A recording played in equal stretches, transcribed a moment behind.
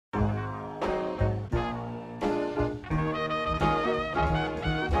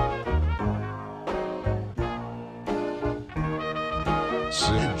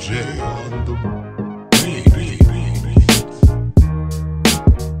CJ on the beat.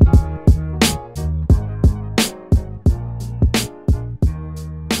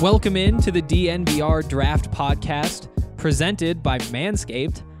 Welcome in to the DNVR Draft Podcast, presented by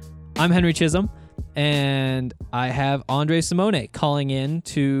Manscaped. I'm Henry Chisholm, and I have Andre Simone calling in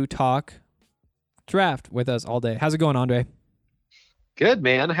to talk draft with us all day. How's it going, Andre? Good,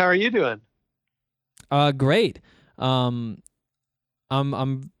 man. How are you doing? Great.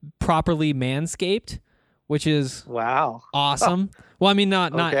 I'm properly manscaped, which is Wow. awesome. Well, I mean,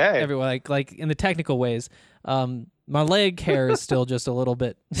 not Okay. everywhere, like in the technical ways. My leg hair is still just a little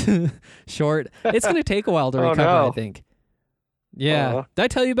bit short. It's gonna take a while to recover, no. I think. Yeah. Uh-huh. Did I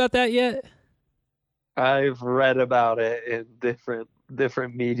tell you about that yet? I've read about it in different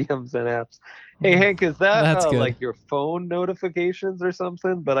mediums and apps. Hey, Hank, is that That's good. like your phone notifications or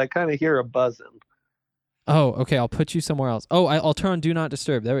something? But I kind of hear a buzzing. Oh, okay. I'll put you somewhere else. Oh, I'll turn on Do Not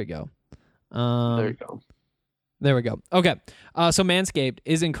Disturb. There we go. There you go. There we go. Okay. So Manscaped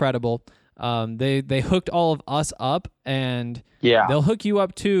is incredible. They hooked all of us up, and Yeah. they'll hook you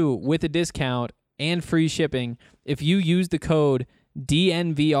up too with a discount and free shipping. If you use the code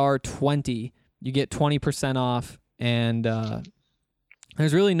DNVR20, you get 20% off, and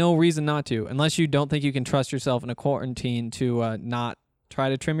there's really no reason not to, unless you don't think you can trust yourself in a quarantine to not try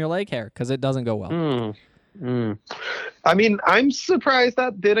to trim your leg hair, because it doesn't go well. I mean, I'm surprised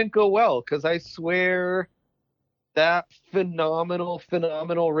that didn't go well, because I swear that phenomenal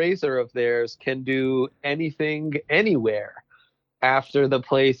razor of theirs can do anything anywhere after the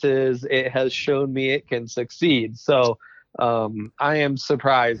places it has shown me it can succeed. So I am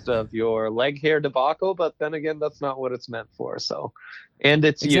surprised of your leg hair debacle, but then again, that's not what it's meant for. So, and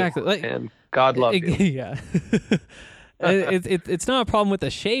it's Exactly. you, and God love you. Yeah. It's not a problem with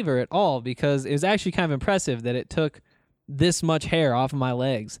the shaver at all, because it was actually kind of impressive that it took this much hair off of my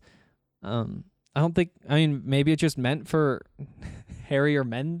legs. I mean, maybe it's just meant for hairier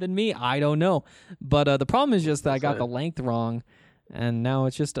men than me. I don't know. But the problem is just that I got the length wrong, and now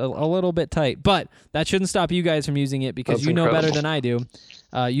it's just a little bit tight. But that shouldn't stop you guys from using it, because That's you know better incredible. than I do.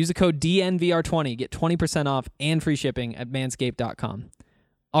 Use the code DNVR20. Get 20% off and free shipping at manscaped.com.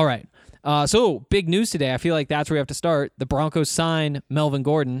 All right. So big news today. I feel like that's where we have to start. The Broncos sign Melvin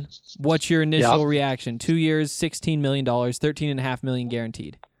Gordon. What's your initial reaction? 2 years, $16 million, $13.5 million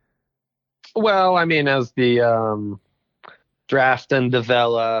guaranteed. Well, I mean, as the draft and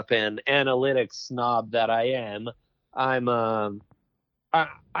develop and analytics snob that I am, I'm a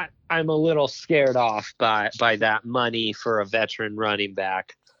little scared off by that money for a veteran running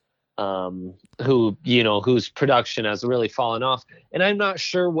back, whose production has really fallen off. And I'm not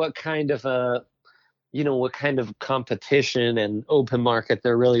sure what kind of competition and open market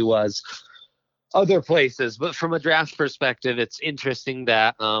there really was other places. But from a draft perspective, it's interesting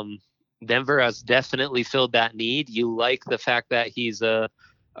that Denver has definitely filled that need. You like the fact that he's a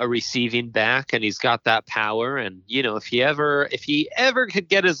receiving back and he's got that power. And, if he ever could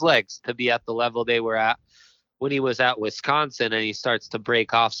get his legs to be at the level they were at when he was at Wisconsin, and he starts to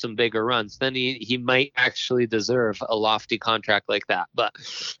break off some bigger runs, then he might actually deserve a lofty contract like that. But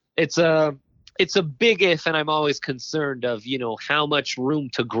it's a big if, and I'm always concerned of, how much room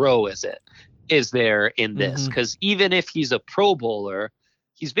to grow is there in this? Because even if he's a Pro Bowler,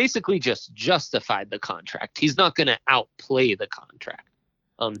 he's basically just justified the contract. He's not going to outplay the contract.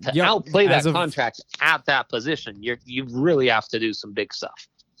 Outplay that contract at that position, you really have to do some big stuff.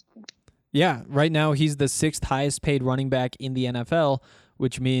 Yeah, right now he's the 6th highest paid running back in the NFL,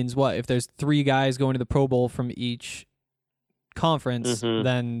 which means what? If there's 3 guys going to the Pro Bowl from each conference,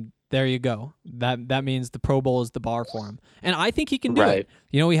 then there you go. That means the Pro Bowl is the bar for him. And I think he can do it.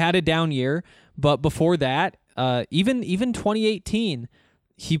 He had a down year, but before that, even 2018,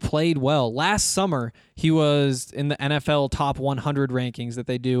 he played well. Last summer, he was in the NFL top 100 rankings that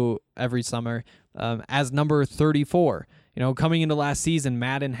they do every summer as number 34. Coming into last season,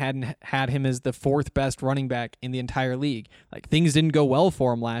 Madden had him as the 4th best running back in the entire league. Like, things didn't go well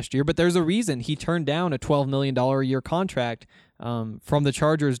for him last year, but there's a reason he turned down a $12 million a year contract from the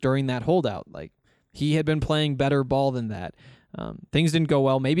Chargers during that holdout. Like, he had been playing better ball than that. Things didn't go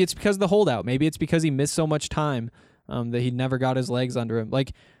well. Maybe it's because of the holdout. Maybe it's because he missed so much time that he never got his legs under him.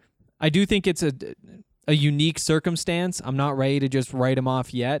 Like, I do think it's a unique circumstance. I'm not ready to just write him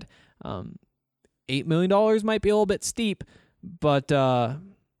off yet. $8 million might be a little bit steep, but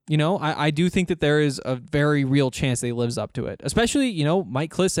I do think that there is a very real chance that he lives up to it. Especially,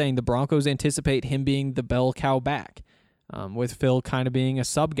 Mike Kliss saying the Broncos anticipate him being the bell cow back, with Phil kind of being a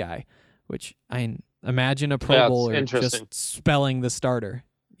sub guy, which I imagine a Pro Bowler just spelling the starter.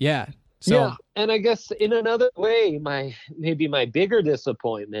 Yeah. So yeah, and I guess in another way, maybe my bigger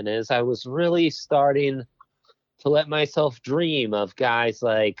disappointment is I was really starting to let myself dream of guys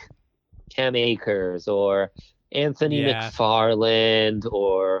like Cam Akers or Anthony yeah. McFarland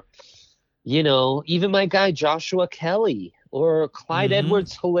or, even my guy Joshua Kelly or Clyde Mm-hmm.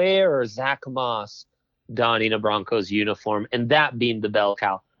 Edwards-Helaire or Zach Moss donning a Broncos uniform, and that being the bell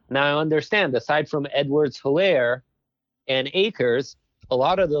cow. Now I understand, aside from Edwards-Helaire and Akers, a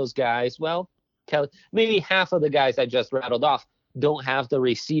lot of those guys, well, Kelly, maybe half of the guys I just rattled off don't have the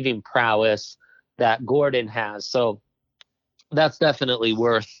receiving prowess that Gordon has. So that's definitely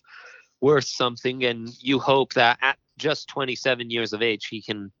worth something. And you hope that at just 27 years of age, he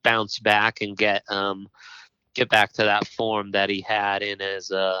can bounce back and get back to that form that he had in his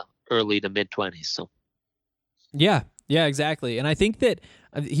early to mid 20s. So Yeah, exactly. And I think that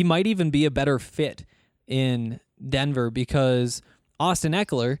he might even be a better fit in Denver because Austin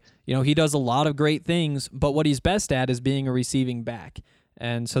Eckler, he does a lot of great things, but what he's best at is being a receiving back.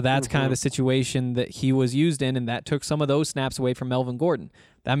 And so that's kind of the situation that he was used in, and that took some of those snaps away from Melvin Gordon.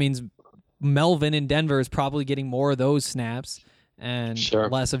 That means Melvin in Denver is probably getting more of those snaps and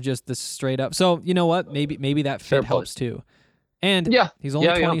less of just the straight up. So you know what? Maybe that fit helps too. And he's only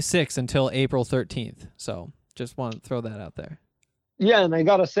 26 until April 13th. So just want to throw that out there. Yeah, and I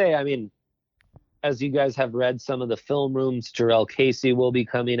gotta say, I mean, as you guys have read some of the film rooms, Jurrell Casey will be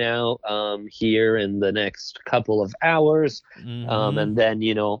coming out here in the next couple of hours. And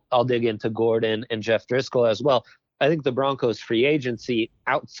then, I'll dig into Gordon and Jeff Driscoll as well. I think the Broncos free agency,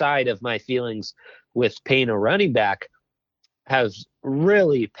 outside of my feelings with paying a running back, has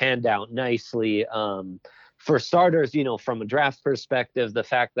really panned out nicely. For starters, from a draft perspective, the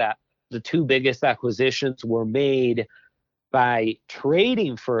fact that the two biggest acquisitions were made by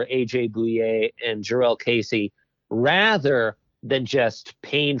trading for AJ Bouye and Jurrell Casey rather than just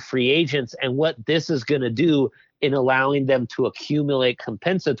paying free agents, and what this is going to do in allowing them to accumulate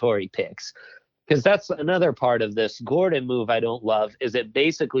compensatory picks. Because that's another part of this Gordon move I don't love, is it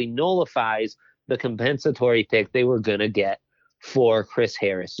basically nullifies the compensatory pick they were going to get for Chris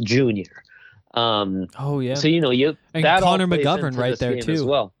Harris Jr. So, and that Connor McGovern right there too. As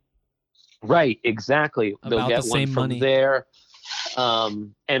well. Right, exactly. They'll get one from money there.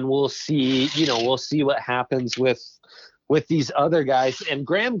 And we'll see, what happens with these other guys. And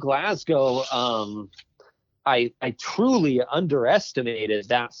Graham Glasgow, I truly underestimated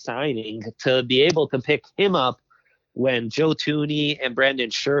that signing, to be able to pick him up when Joe Thuney and Brandon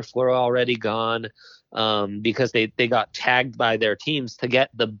Scherf were already gone, because they got tagged by their teams to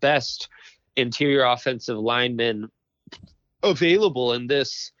get the best interior offensive lineman available in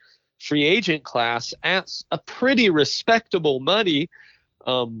this free agent class at a pretty respectable money.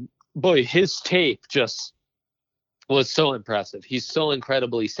 Boy, his tape just was so impressive. He's so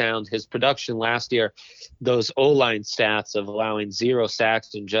incredibly sound. His production last year, those O-line stats of allowing 0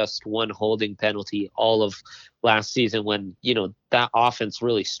 sacks and just 1 holding penalty all of last season when, that offense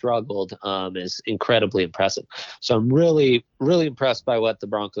really struggled, is incredibly impressive. So I'm really, really impressed by what the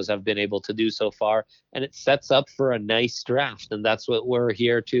Broncos have been able to do so far. And it sets up for a nice draft. And that's what we're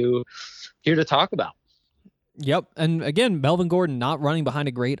here to talk about. Yep. And again, Melvin Gordon not running behind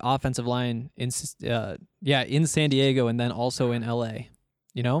a great offensive line in San Diego and then also in LA.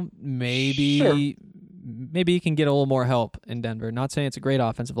 Maybe he can get a little more help in Denver. Not saying it's a great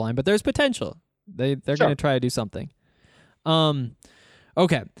offensive line, but there's potential. They're going to try to do something.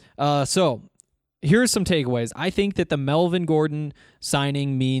 Okay. So here's some takeaways. I think that the Melvin Gordon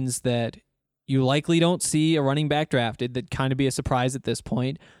signing means that you likely don't see a running back drafted. That'd kind of be a surprise at this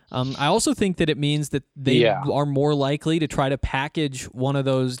point. I also think that it means that they are more likely to try to package one of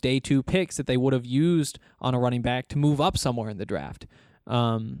those day 2 picks that they would have used on a running back to move up somewhere in the draft.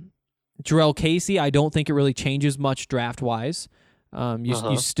 Jurrell Casey, I don't think it really changes much draft-wise.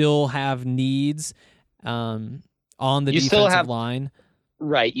 You still have needs on the defensive line.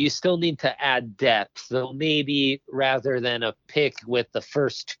 Right. You still need to add depth. So maybe rather than a pick with the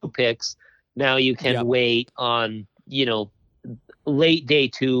first 2 picks, now you can wait on, late day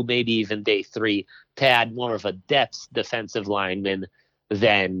 2, maybe even day 3, to add more of a depth defensive lineman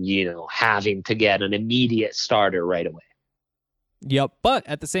than, having to get an immediate starter right away. Yep. But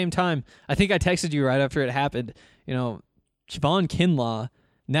at the same time, I think I texted you right after it happened, Javon Kinlaw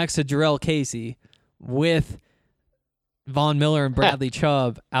next to Jurrell Casey with Von Miller and Bradley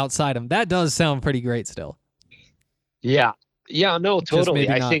Chubb outside him. That does sound pretty great still. Yeah. Yeah, no, totally.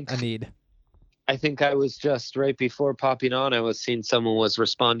 I think a need. I think I was just right before popping on, I was seeing someone was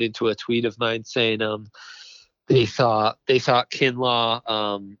responding to a tweet of mine saying they thought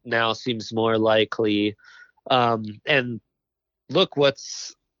Kinlaw now seems more likely. And look,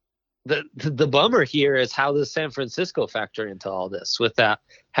 what's the bummer here is how does San Francisco factor into all this with that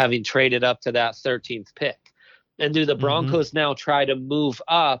having traded up to that 13th pick? And do the Broncos now try to move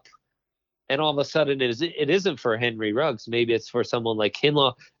up? And all of a sudden it isn't for Henry Ruggs. Maybe it's for someone like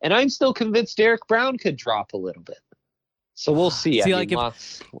Kinlaw. And I'm still convinced Derek Brown could drop a little bit. So we'll see. See,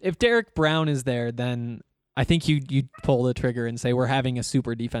 if Derek Brown is there, then I think you'd pull the trigger and say we're having a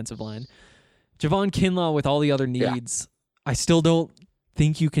super defensive line. Javon Kinlaw with all the other needs, I still don't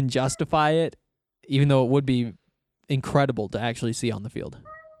think you can justify it, even though it would be incredible to actually see on the field.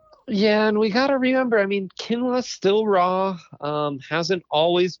 Yeah, and we got to remember, I mean, Kinlaw's still raw, hasn't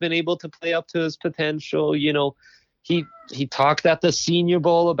always been able to play up to his potential. You know, he talked at the Senior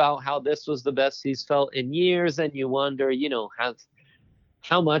Bowl about how this was the best he's felt in years, and you wonder, you know,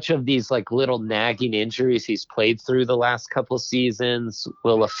 how much of these like little nagging injuries he's played through the last couple seasons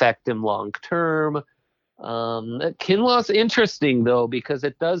will affect him long term. Kinlaw's interesting though, because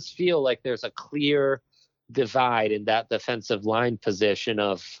it does feel like there's a clear divide in that defensive line position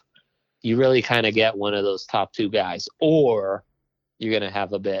of you really kind of get one of those top two guys, or you're going to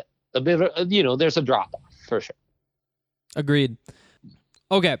have a bit of, you know, there's a drop off for sure. Agreed.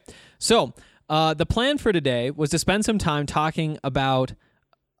 Okay. So, the plan for today was to spend some time talking about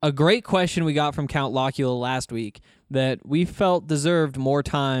a great question we got from Count Locula last week that we felt deserved more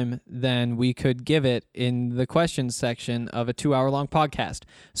time than we could give it in the questions section of a 2-hour-long podcast.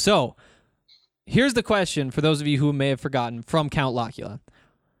 So, here's the question for those of you who may have forgotten from Count Locula.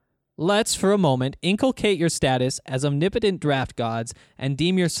 Let's, for a moment, inculcate your status as omnipotent draft gods and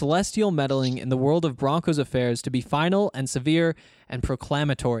deem your celestial meddling in the world of Broncos affairs to be final and severe and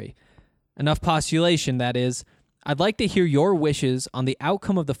proclamatory. Enough postulation, that is. I'd like to hear your wishes on the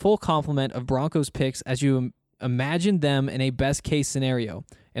outcome of the full complement of Broncos picks as you imagine them in a best-case scenario.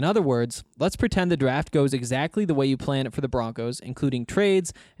 In other words, let's pretend the draft goes exactly the way you plan it for the Broncos, including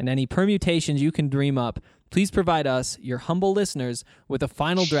trades and any permutations you can dream up. Please provide us, your humble listeners, with a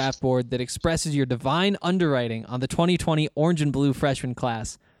final draft board that expresses your divine underwriting on the 2020 orange and blue freshman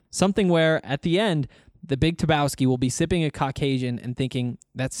class. Something where, at the end, the Big Tabowski will be sipping a Caucasian and thinking,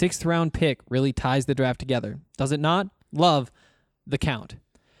 that 6th-round pick really ties the draft together. Does it not? Love, the Count.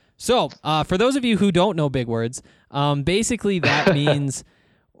 So, for those of you who don't know big words, basically that means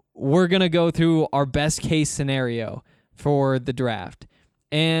we're going to go through our best-case scenario for the draft.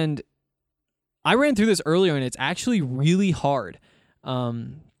 And I ran through this earlier, and it's actually really hard.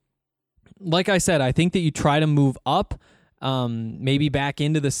 Like I said, I think that you try to move up, maybe back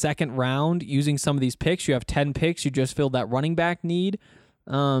into the 2nd round using some of these picks. You have 10 picks. You just filled that running back need.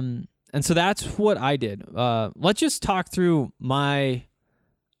 And so that's what I did. Let's just talk through my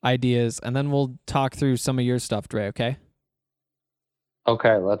ideas, and then we'll talk through some of your stuff, Dre, okay?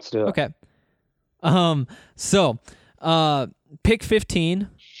 Okay, let's do it. Okay. So, pick 15.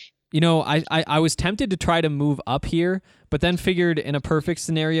 You know, I was tempted to try to move up here, but then figured in a perfect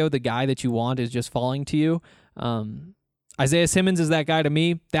scenario, the guy that you want is just falling to you. Isaiah Simmons is that guy to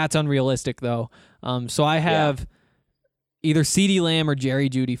me. That's unrealistic, though. So I have either CeeDee Lamb or Jerry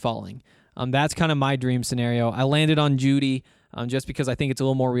Jeudy falling. That's kind of my dream scenario. I landed on Jeudy just because I think it's a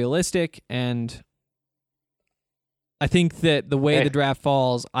little more realistic, and I think that the way the draft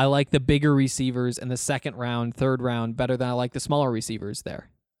falls, I like the bigger receivers in the 2nd round, 3rd round better than I like the smaller receivers there.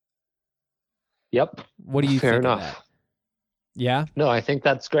 Yep. What do you Fair think enough. of that? Yeah? No, I think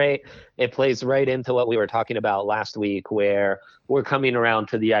that's great. It plays right into what we were talking about last week, where we're coming around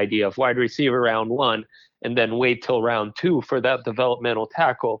to the idea of wide receiver round 1 and then wait till round 2 for that developmental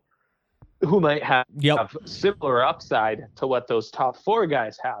tackle who might have similar upside to what those top 4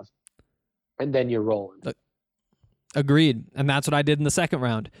 guys have. And then you're rolling. Agreed. And that's what I did in the 2nd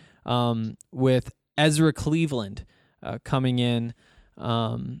round with Ezra Cleveland coming in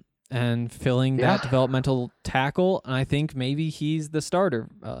and filling that developmental tackle. And I think maybe he's the starter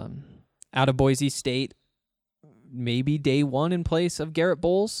out of Boise State, maybe day 1 in place of Garrett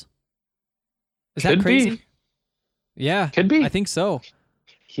Bowles. Is that crazy? Be. Yeah. Could be. I think so.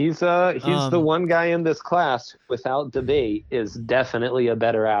 He's the one guy in this class, without debate, is definitely a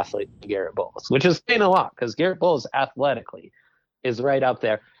better athlete than Garrett Bowles, which is saying a lot because Garrett Bowles athletically is right up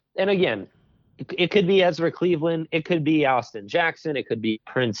there. And again, it could be Ezra Cleveland, it could be Austin Jackson, it could be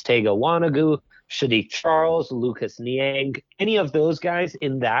Prince Tega Wanagou, Shadiq Charles, Lucas Niang, any of those guys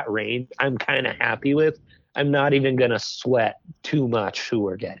in that range, I'm kind of happy with. I'm not even going to sweat too much who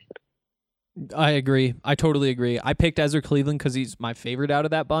we're getting. I agree. I totally agree. I picked Ezra Cleveland because he's my favorite out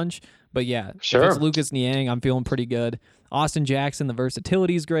of that bunch. But yeah, sure. If it's Lucas Niang, I'm feeling pretty good. Austin Jackson, the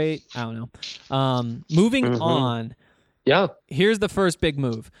versatility is great. I don't know. Moving on. Yeah. Here's the first big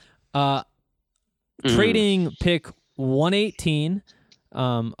move. Trading pick 118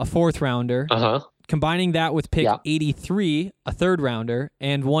 a fourth rounder, combining that with pick 83, a third rounder,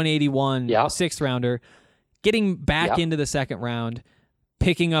 and 181, a sixth rounder, getting back into the second round,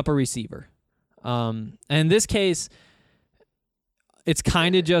 picking up a receiver. And in this case, it's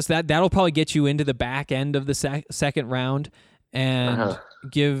kind of just that'll probably get you into the back end of the second round and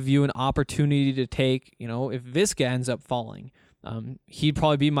give you an opportunity to take, if Viska ends up falling, he'd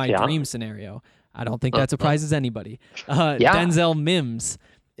probably be my dream scenario. I don't think that surprises anybody. Denzel Mims,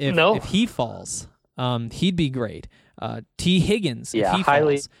 if he falls, he'd be great. T. Higgins, if he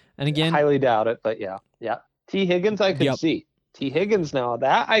falls. And again, highly doubt it, but yeah. T. Higgins, I could see. T. Higgins, now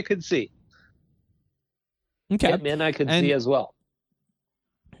that I could see. Okay. Pittman, I could see as well.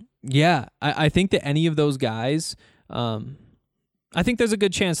 Yeah, I think that any of those guys, I think there's a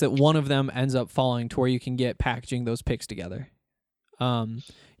good chance that one of them ends up falling to where you can get packaging those picks together.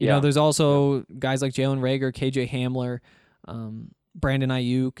 You know, there's also guys like Jalen Reagor, KJ Hamler, Brandon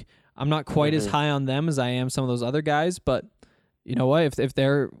Ayuk. I'm not quite as high on them as I am some of those other guys, but you know what? If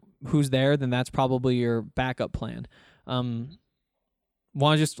they're who's there, then that's probably your backup plan.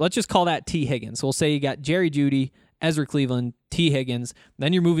 Let's just call that T. Higgins. So we'll say you got Jerry Jeudy, Ezra Cleveland, T. Higgins.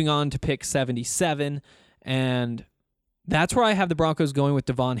 Then you're moving on to pick 77, and that's where I have the Broncos going with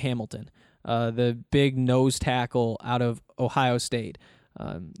Devon Hamilton, the big nose tackle out of Ohio State.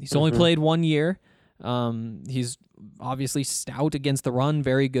 He's only played 1 year. He's obviously stout against the run,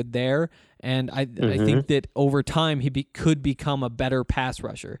 very good there, and I think that over time he could become a better pass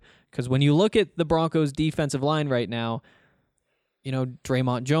rusher. Because when you look at the Broncos' defensive line right now,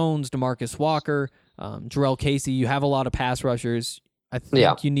 Draymond Jones, DeMarcus Walker, Jarrell Casey, you have a lot of pass rushers. I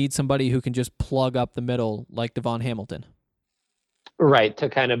think you need somebody who can just plug up the middle like Devon Hamilton. Right, to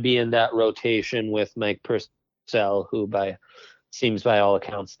kind of be in that rotation with Mike Purcell, who seems by all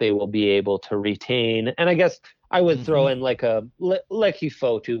accounts they will be able to retain. And I guess I would throw in like a Leki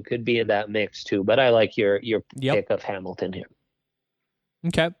Fotu could be in that mix too, but I like your pick of Hamilton here.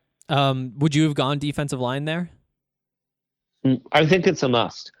 Okay. Would you have gone defensive line there? I think it's a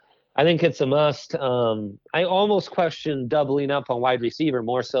must. I almost question doubling up on wide receiver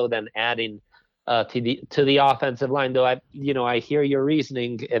more so than adding to the offensive line. Though I hear your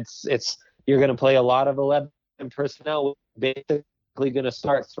reasoning. It's you're going to play a lot of 11 personnel, basically going to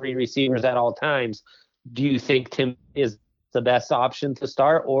start 3 receivers at all times. Do you think Tim is the best option to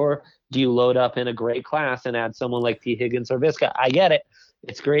start, or do you load up in a great class and add someone like T. Higgins or Viska? I get it.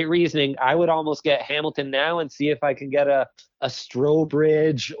 It's great reasoning. I would almost get Hamilton now and see if I can get a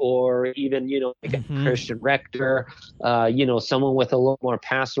Strobridge or even, like a Christian Rector, someone with a little more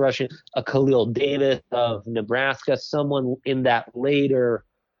pass rushing, a Khalil Davis of Nebraska, someone in that later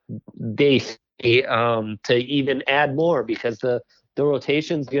day to even add more, because the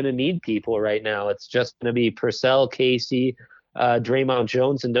rotation's going to need people right now. It's just going to be Purcell, Casey, Draymond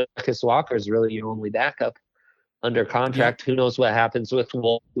Jones, and DeMarcus Walker is really your only backup under contract. Who knows what happens with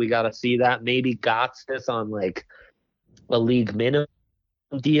Wolf? We got to see that. Maybe Gotsis on like a league minimum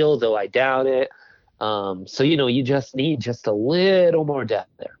deal, though I doubt it. So, you just need just a little more depth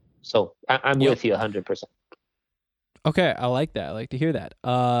there. So I'm with you 100%. Okay, I like that. I like to hear that.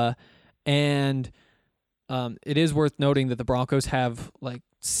 And it is worth noting that the Broncos have like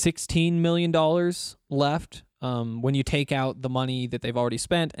 $16 million left when you take out the money that they've already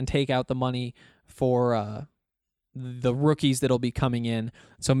spent and take out the money for the rookies that'll be coming in.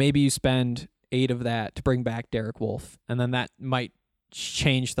 So maybe you spend 8 of that to bring back Derek Wolfe, and then that might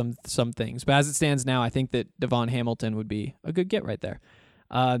change some things. But as it stands now, I think that Devon Hamilton would be a good get right there.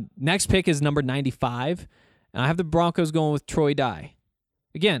 Next pick is number 95, and I have the Broncos going with Troy Dye.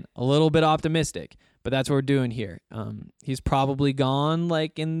 Again, a little bit optimistic, but that's what we're doing here. He's probably gone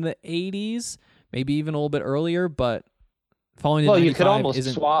like in the 80s, maybe even a little bit earlier, but falling to 95 you could almost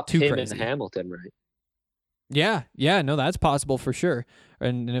isn't swap too him crazy. and Hamilton, right? Yeah, no, that's possible for sure.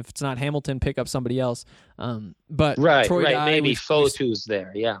 And if it's not Hamilton, pick up somebody else. But Right, Troy Dye, maybe Fotu's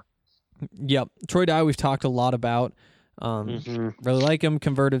there, yeah. Yep, Troy Dye we've talked a lot about. Really like him.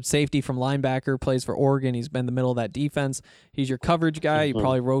 Converted safety from linebacker, plays for Oregon. He's been in the middle of that defense. He's your coverage guy. You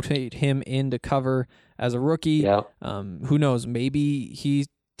probably rotate him into cover as a rookie. Yeah. Who knows? Maybe he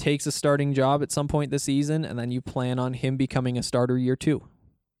takes a starting job at some point this season, and then you plan on him becoming a starter year 2.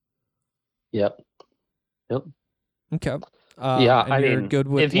 Yep. Okay. I mean, good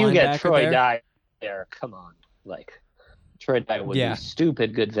with if you get Troy there? Dye there, come on, like Troy Dye would be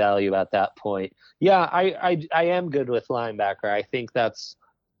stupid good value at that point. Yeah, I am good with linebacker. I think that's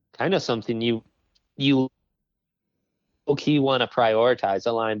kind of something you low-key want to prioritize, a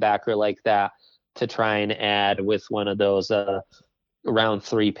linebacker like that to try and add with one of those round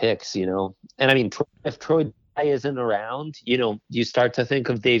 3 picks, And I mean, if Troy guy isn't around, you start to think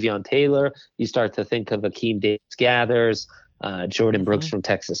of Davion Taylor, you start to think of Akeem Davis-Gathers, Jordan Brooks from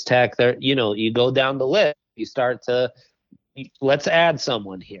Texas Tech. There, you go down the list, you start to, let's add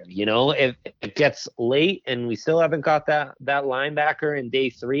someone here. If it gets late and we still haven't got that linebacker in day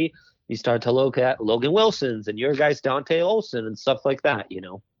 3, you start to look at Logan Wilson's and your guys Dante Olson and stuff like that.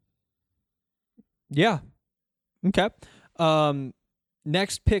 Yeah. Okay.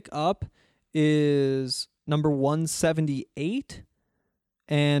 Next pick up is number 178.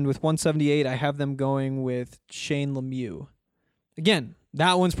 And with 178, I have them going with Shane Lemieux. Again,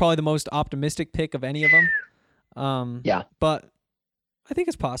 that one's probably the most optimistic pick of any of them. Yeah. But I think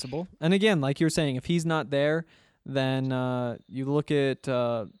it's possible. And again, like you're saying, if he's not there, then you look at,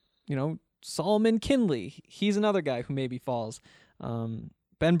 Solomon Kinley. He's another guy who maybe falls. Ben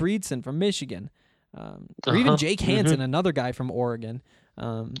Breedson from Michigan. Or even Jake Hansen, another guy from Oregon.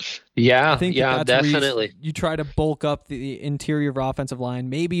 I think that's definitely. You try to bulk up the interior of offensive line.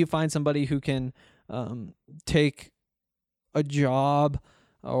 Maybe you find somebody who can take a job,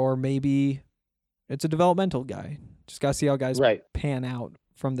 or maybe it's a developmental guy. Just got to see how guys pan out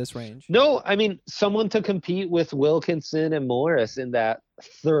from this range. No, I mean, someone to compete with Wilkinson and Morris in that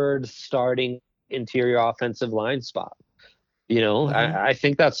third starting interior offensive line spot. I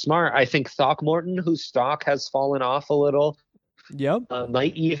think that's smart. I think Throckmorton, whose stock has fallen off a little,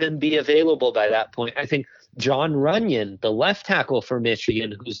 might even be available by that point. I think John Runyon, the left tackle for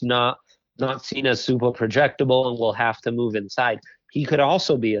Michigan, who's not seen as super projectable and will have to move inside, he could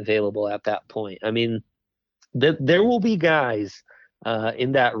also be available at that point. I mean, there will be guys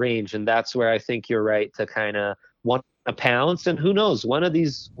in that range, and that's where I think you're right to kind of want to pounce. And who knows, one of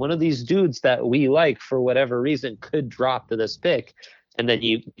these dudes that we like for whatever reason could drop to this pick, and then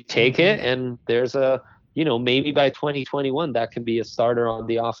you take it, and there's a maybe by 2021 that can be a starter on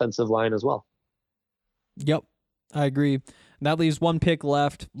the offensive line as well. Yep, I agree. That leaves one pick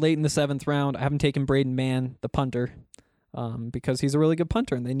left late in the 7th round. I haven't taken Braden Mann, the punter, because he's a really good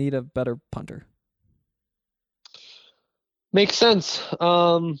punter, and they need a better punter. Makes sense.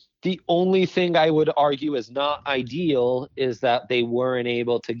 The only thing I would argue is not ideal is that they weren't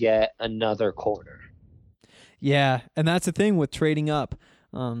able to get another corner. Yeah, and that's the thing with trading up.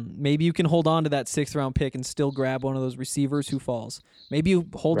 Maybe you can hold on to that 6th round pick and still grab one of those receivers who falls. Maybe you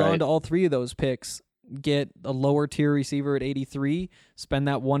hold on to all 3 of those picks, get a lower tier receiver at 83, spend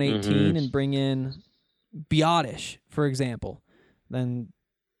that 118 and bring in Biotish, for example. Then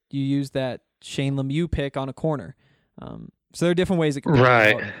you use that Shane Lemieux pick on a corner. So there are different ways it can be.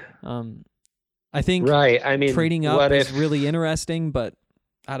 Right. I think I mean, trading up is really interesting, but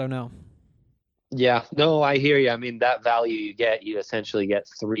I don't know. Yeah, no, I hear you. I mean, that value you essentially get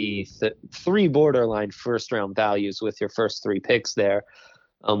three borderline first round values with your first 3 picks there,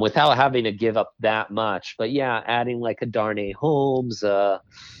 without having to give up that much. But yeah, adding like a Darnay Holmes,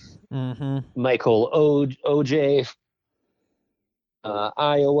 Michael OJ,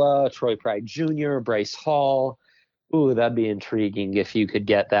 Iowa, Troy Pride Jr., Bryce Hall. Ooh, that'd be intriguing if you could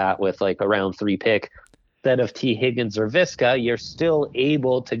get that with like a round 3 pick. Instead of T. Higgins or Visca, you're still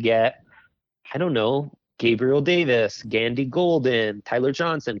able to get, I don't know, Gabriel Davis, Gandy Golden, Tyler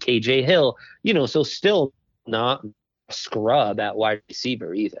Johnson, KJ Hill, so still not a scrub at wide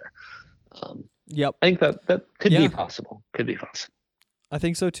receiver either. Yep. I think that could be possible. Could be possible. I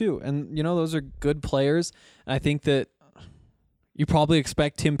think so too. And, those are good players. I think that you probably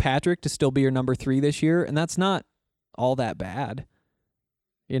expect Tim Patrick to still be your number 3 this year, and that's not all that bad.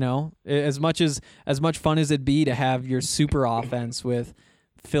 As much fun as it'd be to have your super offense with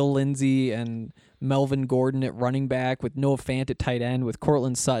Phil Lindsay and Melvin Gordon at running back, with Noah Fant at tight end, with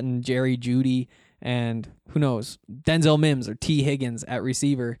Cortland Sutton, Jerry Jeudy, and who knows, Denzel Mims or T. Higgins at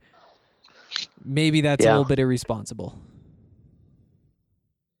receiver. Maybe that's a little bit irresponsible.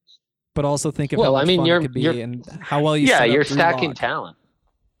 But also think of how much fun it could be and how well you set up you're Drew stacking Lock. Talent.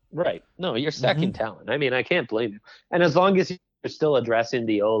 Right. No, you're stacking talent. I mean, I can't blame you. And as long as you're still addressing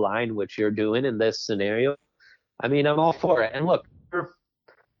the O-line, which you're doing in this scenario, I mean, I'm all for it. And look,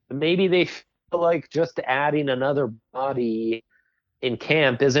 maybe they feel like just adding another body in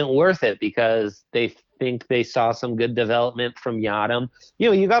camp isn't worth it because they think they saw some good development from Yadam.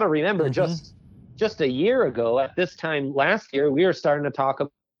 You got to remember, just a year ago at this time last year, we were starting to talk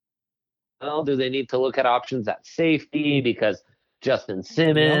about, well, do they need to look at options at safety because Justin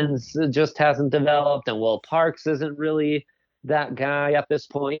Simmons just hasn't developed and Will Parks isn't really that guy at this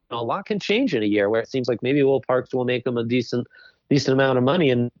point. A lot can change in a year where it seems like maybe Will Parks will make them a decent amount of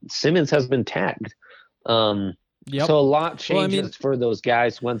money and Simmons has been tagged. So a lot changes for those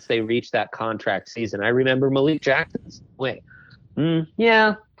guys once they reach that contract season. I remember Malik Jackson's kind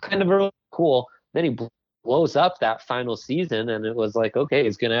of really cool. Then he blew blows up that final season, and it was like, okay,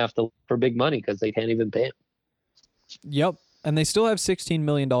 he's gonna have to look for big money because they can't even pay him. Yep. And they still have $16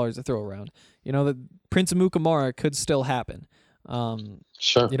 million to throw around. The Prince Amukamara could still happen.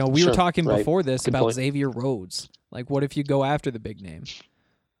 Sure. We were talking before this Good about point. Xavier Rhodes. Like, what if you go after the big name?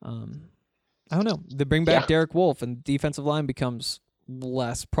 I don't know. They bring back Derek Wolfe, and defensive line becomes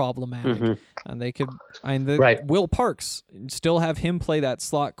less problematic. Mm-hmm. And they could, Right. Will Parks, still have him play that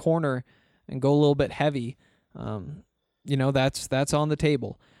slot corner and go a little bit heavy. That's on the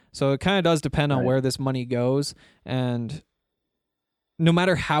table. So it kind of does depend on where this money goes. And no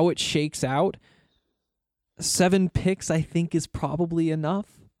matter how it shakes out, 7 picks, I think, is probably enough.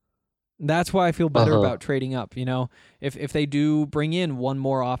 That's why I feel better about trading up. If they do bring in one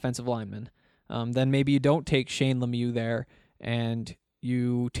more offensive lineman, then maybe you don't take Shane Lemieux there and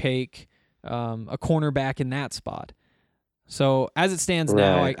you take a cornerback in that spot. So as it stands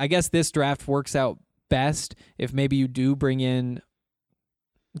now, I guess this draft works out best if maybe you do bring in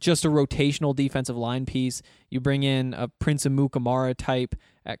just a rotational defensive line piece. You bring in a Prince Amukamara type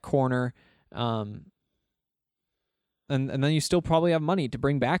at corner, and then you still probably have money to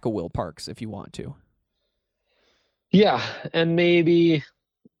bring back a Will Parks if you want to. Yeah, and maybe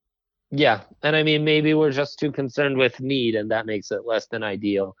we're just too concerned with need, and that makes it less than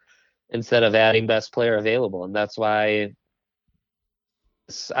ideal instead of adding best player available. And that's why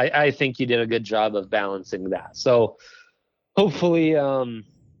I think you did a good job of balancing that. So hopefully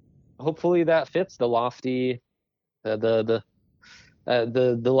that fits the lofty the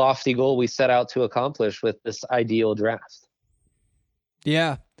lofty goal we set out to accomplish with this ideal draft.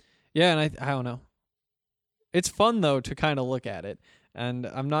 Yeah, and I don't know. It's fun though to kind of look at it, and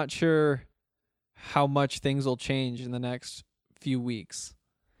I'm not sure how much things will change in the next few weeks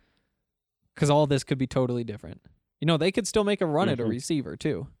because all this could be totally different. They could still make a run at a receiver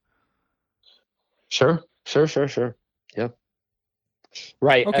too. Sure. Yep.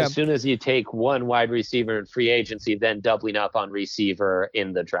 Right. Okay. As soon as you take one wide receiver in free agency, then doubling up on receiver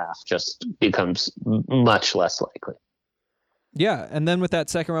in the draft just becomes much less likely. Yeah, and then with that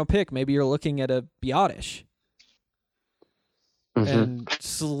second round pick, maybe you're looking at a Biotish and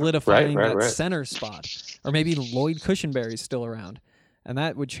solidifying that center spot. Or maybe Lloyd Cushenberry's still around, and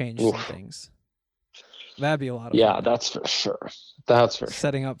that would change some things. That'd be a lot of fun. Yeah, that's for sure.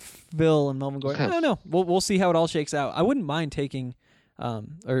 Setting up Phil and Melvin Gordon. I don't know. We'll see how it all shakes out. I wouldn't mind taking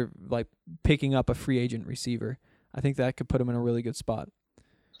picking up a free agent receiver. I think that could put him in a really good spot.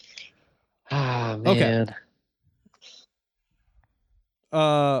 Ah, man.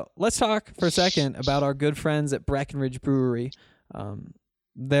 Okay. Let's talk for a second about our good friends at Breckenridge Brewery.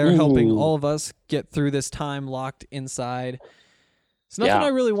 They're helping all of us get through this time locked inside. It's nothing I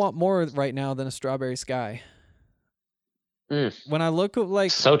really want more right now than a strawberry sky. When I look at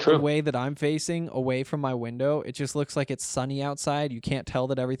the way that I'm facing away from my window, it just looks like it's sunny outside. You can't tell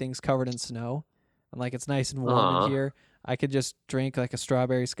that everything's covered in snow. And it's nice and warm in here. I could just drink a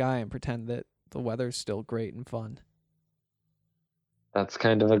strawberry sky and pretend that the weather's still great and fun. That's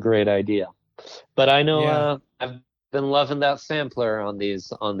kind of a great idea. But I know I've been loving that sampler on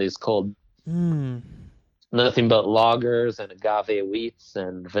these cold. Nothing but lagers and agave wheats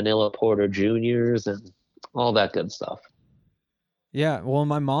and vanilla porter juniors and all that good stuff. Yeah, well,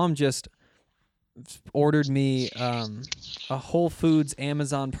 my mom just ordered me a Whole Foods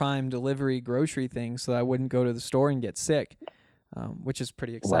Amazon Prime delivery grocery thing so that I wouldn't go to the store and get sick, which is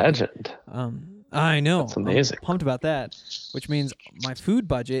pretty exciting. Legend. I know. That's amazing. I'm pumped about that, which means my food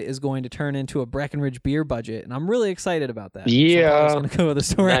budget is going to turn into a Breckenridge beer budget, and I'm really excited about that. Yeah. So I'm just going to go to the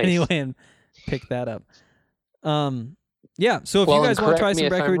store anyway and pick that up. Yeah, so if you guys want to try some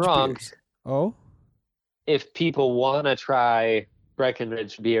Breckenridge beers. Oh? If people want to try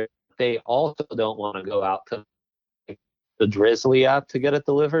Breckenridge beer, they also don't want to go out to the Drizzly app to get it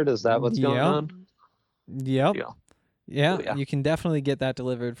delivered. Is that what's going on? Yep. Yeah, you can definitely get that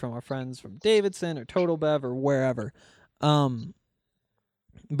delivered from our friends from Davidson or Total Bev or wherever.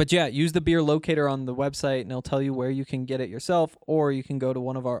 But yeah, use the beer locator on the website and it'll tell you where you can get it yourself, or you can go to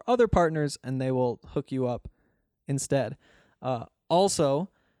one of our other partners and they will hook you up instead. Also,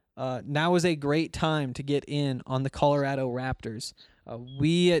 now is a great time to get in on the Colorado Raptors.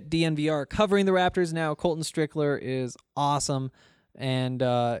 We at DNVR are covering the Raptors now. Colton Strickler is awesome. And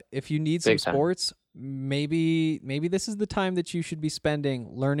if you need some sports, maybe this is the time that you should be spending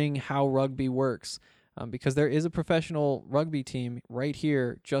learning how rugby works, because there is a professional rugby team right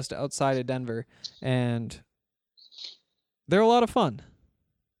here just outside of Denver, and they're a lot of fun.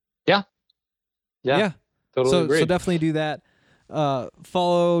 Yeah. Totally agree. So definitely do that.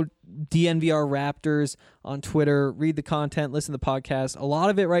 Follow DNVR Raptors on Twitter, read the content, listen to the podcast. A lot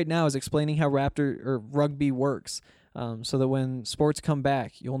of it right now is explaining how rugby works, so that when sports come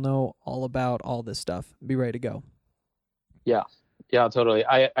back, you'll know all about all this stuff. Be ready to go. Yeah, totally.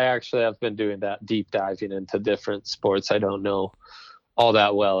 I actually have been doing that, deep diving into different sports I don't know all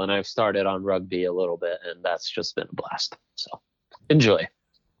that well, and I've started on rugby a little bit, and that's just been a blast. So enjoy.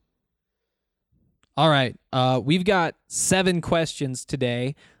 All right. We've got 7 questions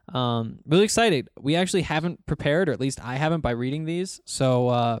today. Really excited. We actually haven't prepared, or at least I haven't, by reading these.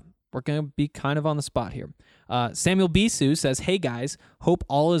 So we're going to be kind of on the spot here. Samuel Bisu says, "Hey guys, hope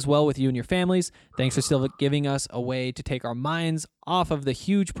all is well with you and your families. Thanks for still giving us a way to take our minds off of the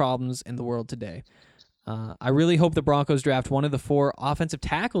huge problems in the world today. I really hope the Broncos draft one of the 4 offensive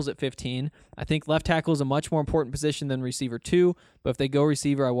tackles at 15. I think left tackle is a much more important position than receiver 2, but if they go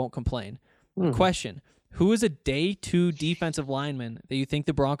receiver, I won't complain. Question: who is a day 2 defensive lineman that you think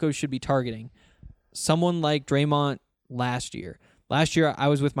the Broncos should be targeting? Someone like Draymond last year. Last year, I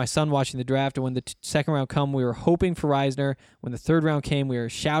was with my son watching the draft, and when the second round came, we were hoping for Reisner. When the third round came, we were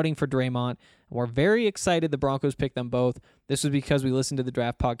shouting for Draymond, and we're very excited the Broncos picked them both. This was because we listened to the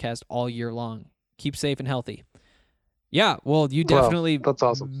draft podcast all year long. Keep safe and healthy." Yeah, well, you definitely that's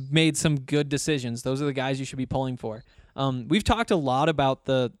awesome. Made some good decisions. Those are the guys you should be pulling for. We've talked a lot about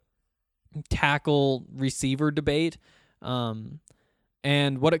the tackle receiver debate,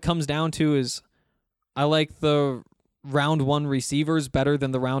 and what it comes down to is I like the round 1 receivers better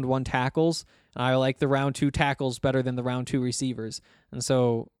than the round 1 tackles. I like the round 2 tackles better than the round 2 receivers, and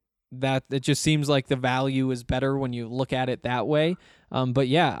so that it just seems like the value is better when you look at it that way. But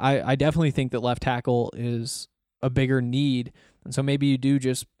yeah, I definitely think that left tackle is a bigger need, and so maybe you do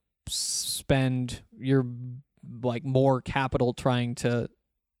just spend your more capital trying to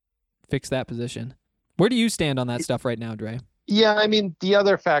fix that position. Where do you stand on that stuff right now, Dre? Yeah, I mean, the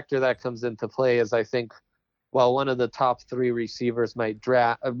other factor that comes into play is I think while one of the top 3 receivers might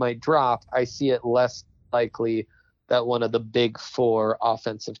drop, I see it less likely that one of the big 4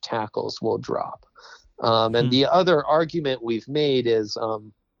 offensive tackles will drop. And the other argument we've made is, I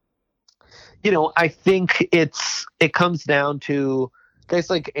think it comes down to guys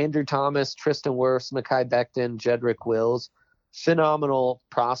like Andrew Thomas, Tristan Wirfs, Mekhi Becton, Jedrick Wills, phenomenal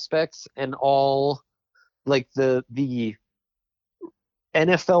prospects, and all like the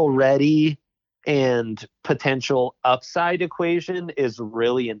NFL ready and potential upside equation is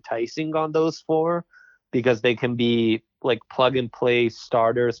really enticing on those 4 because they can be like plug and play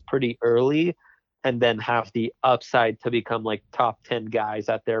starters pretty early and then have the upside to become like top 10 guys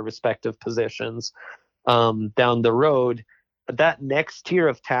at their respective positions down the road. But that next tier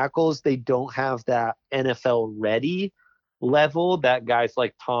of tackles, they don't have that NFL ready level that guys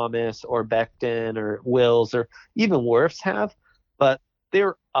like Thomas or Becton or Wills or even Wirfs have, but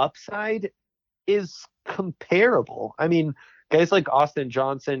their upside is comparable. I mean, guys like Austin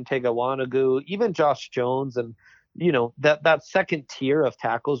Johnson, Tega Wanogho, even Josh Jones, and that second tier of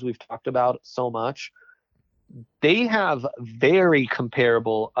tackles we've talked about so much, they have very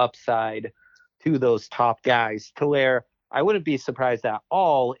comparable upside to those top guys, to where I wouldn't be surprised at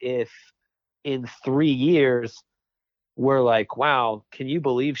all if in 3 years we're like, wow, can you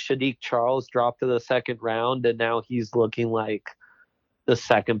believe Shadiq Charles dropped to the second round and now he's looking like the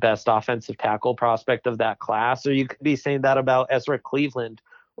second best offensive tackle prospect of that class? Or you could be saying that about Ezra Cleveland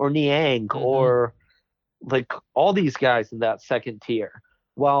or Niang or like all these guys in that second tier.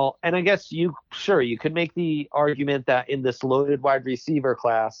 Well, and I guess you could make the argument that in this loaded wide receiver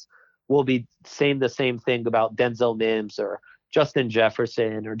class, we'll be saying the same thing about Denzel Mims or Justin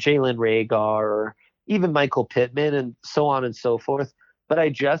Jefferson or Jalen Reagor or even Michael Pittman and so on and so forth. But I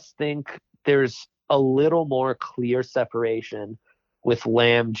just think there's a little more clear separation with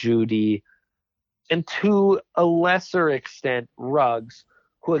Lamb, Judy, and to a lesser extent, Ruggs,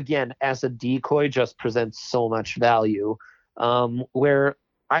 who again, as a decoy, just presents so much value, where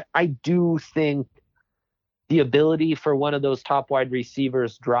I do think the ability for one of those top wide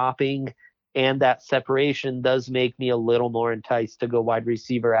receivers dropping and that separation does make me a little more enticed to go wide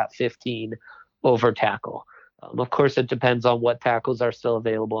receiver at 15 over tackle. Of course, it depends on what tackles are still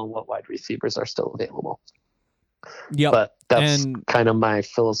available and what wide receivers are still available. Yeah, but that's kind of my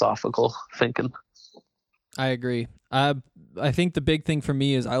philosophical thinking. I agree. I think the big thing for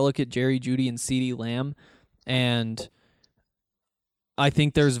me is I look at Jerry Jeudy and CeeDee Lamb, and I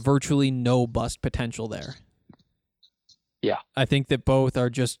think there's virtually no bust potential there. Yeah. I think that both are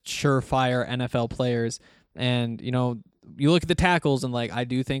just surefire NFL players. And, you look at the tackles and I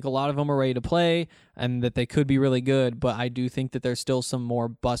do think a lot of them are ready to play and that they could be really good, but I do think that there's still some more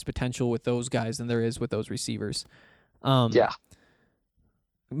bust potential with those guys than there is with those receivers. Yeah.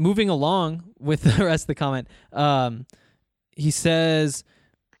 moving along with the rest of the comment, he says,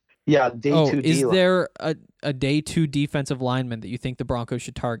 Yeah, day two. Is D-line. There a day 2 defensive lineman that you think the Broncos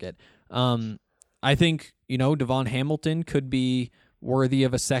should target? I think, Devon Hamilton could be worthy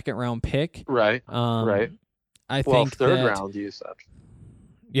of a second-round pick. Right, right. I think third round, you said.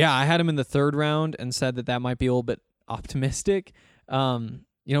 Yeah, I had him in the 3rd round and said that might be a little bit optimistic.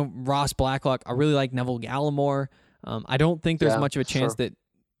 Ross Blacklock, I really like Neville Gallimore. I don't think there's much of a chance that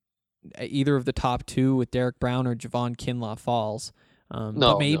either of the top 2 with Derek Brown or Javon Kinlaw falls.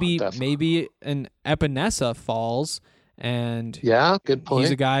 But maybe an Epinesa falls, and good point.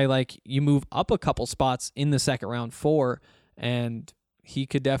 He's a guy like you move up a couple spots in the 2nd round and he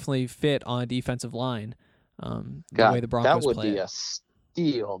could definitely fit on a defensive line. The way the Broncos that would play be a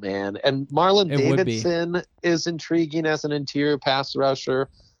steal, man. And Marlon Davidson is intriguing as an interior pass rusher.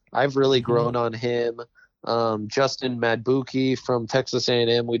 I've really grown on him. Justin Madbuki from Texas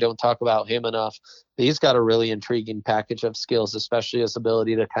A&M, we don't talk about him enough. He's got a really intriguing package of skills, especially his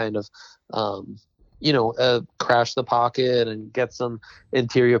ability to kind of, crash the pocket and get some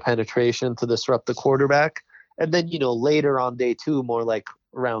interior penetration to disrupt the quarterback. And then, later on day 2, more like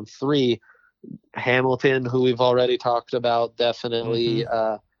round 3, Hamilton, who we've already talked about, definitely.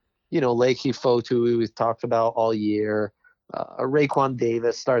 Lakey Fotu, we've talked about all year. Raekwon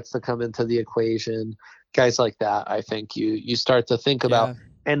Davis starts to come into the equation. Guys like that, I think you start to think about.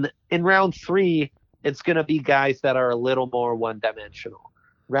 And in round 3, it's going to be guys that are a little more one-dimensional.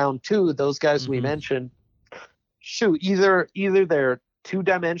 Round 2, those guys we mentioned, either they're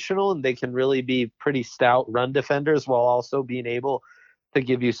two-dimensional and they can really be pretty stout run defenders while also being able to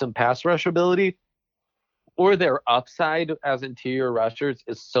give you some pass rush ability, or their upside as interior rushers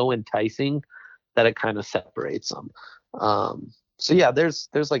is so enticing that it kind of separates them.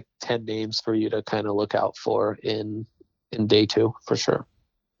 There's like 10 names for you to kind of look out for in day 2 for sure.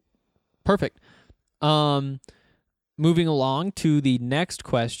 Perfect. Moving along to the next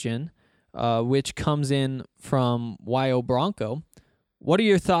question, which comes in from YO Bronco. What are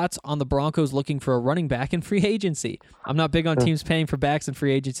your thoughts on the Broncos looking for a running back in free agency? I'm not big on teams paying for backs in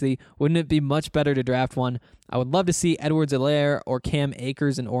free agency. Wouldn't it be much better to draft one? I would love to see Edwards-Helaire or Cam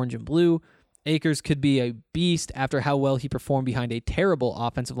Akers in orange and blue. Akers could be a beast after how well he performed behind a terrible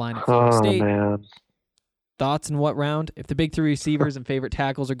offensive line at Florida State. Man. Thoughts in what round? If the big 3 receivers and favorite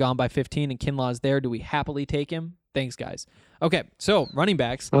tackles are gone by 15 and Kinlaw is there, do we happily take him? Thanks, guys. Okay, so running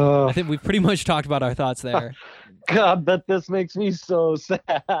backs. I think we've pretty much talked about our thoughts there. God, but this makes me so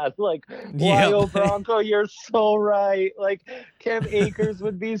sad. Yo, Bronco, you're so right. Cam Akers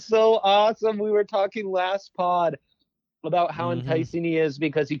would be so awesome. We were talking last pod about how enticing he is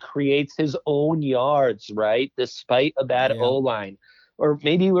because he creates his own yards, right? Despite a bad O-line. Or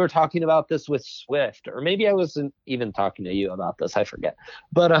maybe we were talking about this with Swift, or maybe I wasn't even talking to you about this. I forget.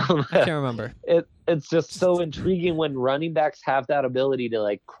 But I can't remember. It's just so intriguing when running backs have that ability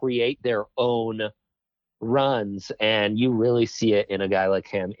to create their own runs, and you really see it in a guy like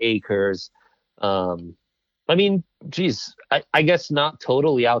Cam Akers. I guess not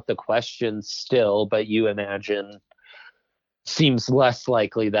totally out the question still, but you imagine seems less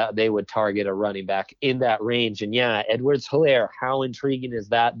likely that they would target a running back in that range. And Edwards-Helaire, how intriguing is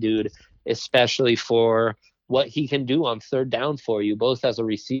that dude, especially for what he can do on 3rd down for you, both as a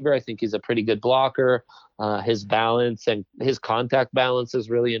receiver. I think he's a pretty good blocker. His balance and his contact balance is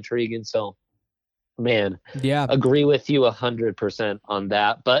really intriguing. So, man, agree with you 100% on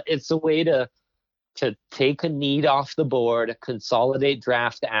that. But it's a way to take a need off the board, consolidate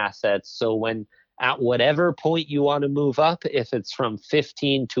draft assets. So when at whatever point you want to move up, if it's from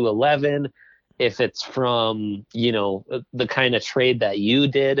 15 to 11, if it's from, the kind of trade that you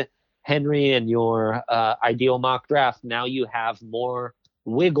did, Henry, in your ideal mock draft, now you have more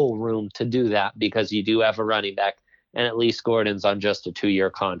wiggle room to do that because you do have a running back, and at least Gordon's on just a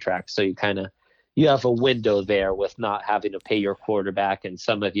 2-year contract. So you have a window there with not having to pay your quarterback and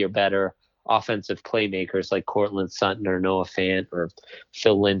some of your better offensive playmakers like Cortland Sutton or Noah Fant or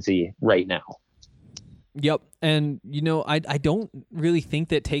Phil Lindsay right now. Yep. And, I don't really think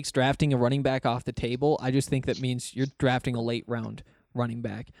that takes drafting a running back off the table. I just think that means you're drafting a late round running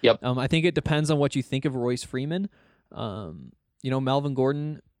back. Yep. I think it depends on what you think of Royce Freeman. Melvin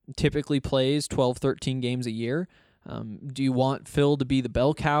Gordon typically plays 12, 13 games a year. Do you want Phil to be the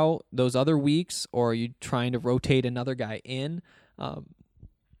bell cow those other weeks, or are you trying to rotate another guy in?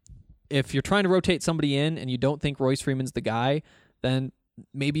 If you're trying to rotate somebody in and you don't think Royce Freeman's the guy, then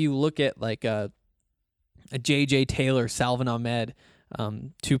maybe you look at a J.J. Taylor, Salvin Ahmed,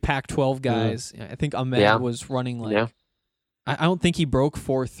 2 Pac-12 guys. I think Ahmed was running I don't think he broke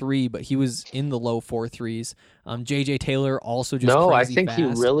 4.3, but he was in the low 4.3s. JJ Taylor also just No, I crazy think he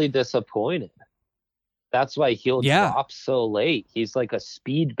fast. really disappointed. That's why he'll drop so late. He's like a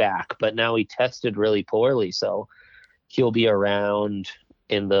speed back, but now he tested really poorly, so he'll be around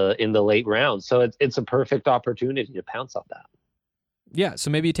in the late rounds. So it's a perfect opportunity to pounce on that. Yeah, so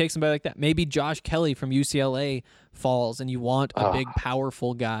maybe you take somebody like that. Maybe Josh Kelly from UCLA falls, and you want a big,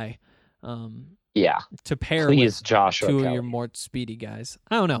 powerful guy. To pair with Joshua two Kelly. of your more speedy guys.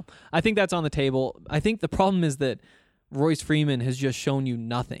 I don't know. I think that's on the table. I think the problem is that Royce Freeman has just shown you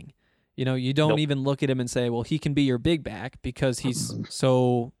nothing. You know, you don't even look at him and say, well, he can be your big back because he's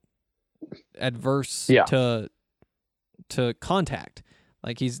so adverse to contact.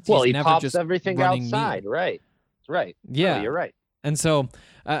 Like he's he never pops just everything outside, right? Yeah, no, you're right. And so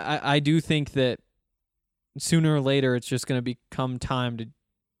I do think that sooner or later it's just going to become time to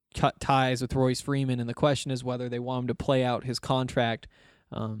cut ties with Royce Freeman, and the question is whether they want him to play out his contract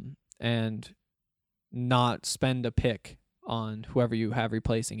and not spend a pick on whoever you have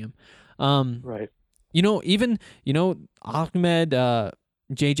replacing him. Right. Ahmed,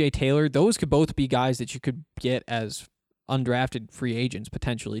 JJ Taylor, those could both be guys that you could get as undrafted free agents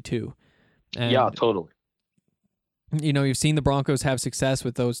potentially too. And, yeah, totally. You know, you've seen the Broncos have success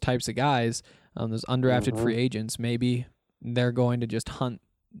with those types of guys, those undrafted free agents. Maybe they're going to just hunt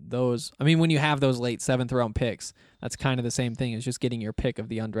those. I mean, when you have those late 7th round picks, that's kind of the same thing as just getting your pick of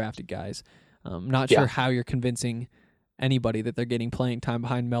the undrafted guys. Not sure how you're convincing anybody that they're getting playing time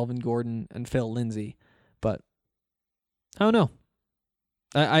behind Melvin Gordon and Phil Lindsay, but I don't know.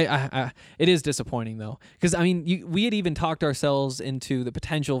 I it is disappointing though, because I mean, we had even talked ourselves into the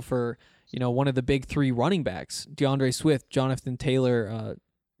potential for one of the big 3 running backs, DeAndre Swift, Jonathan Taylor,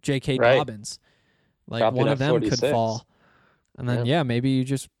 J.K. Dobbins, like dropping one of them 46. Could fall, and then maybe you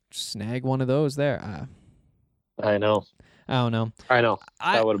just snag one of those there. I know. I don't know. I know.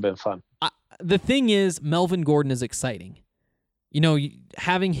 That would have been fun. The thing is, Melvin Gordon is exciting.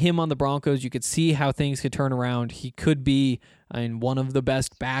 Having him on the Broncos, you could see how things could turn around. He could be one of the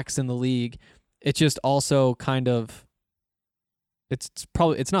best backs in the league. It's just also kind of, it's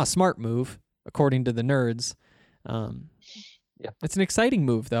not a smart move, according to the nerds. It's an exciting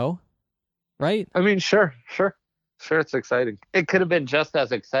move, though, right? I mean, sure, it's exciting. It could have been just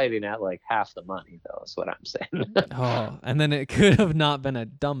as exciting at like half the money, though, is what I'm saying. And then it could have not been a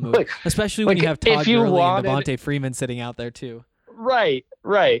dumb move, especially when you have Todd Gurley and Devontae Freeman sitting out there, too. Right.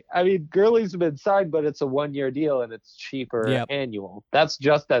 I mean, Gurley's been signed, but it's a 1-year deal and it's cheaper annual. That's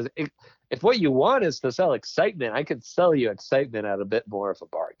just as if what you want is to sell excitement, I could sell you excitement at a bit more of a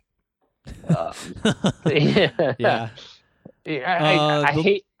bargain.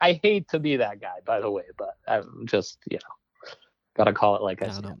 I hate to be that guy, by the way, but I'm just gotta call it like I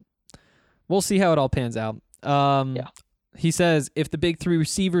said. We'll see how it all pans out. He says, if the big 3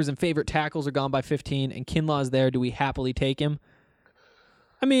 receivers and favorite tackles are gone by 15 and Kinlaw's there, do we happily take him?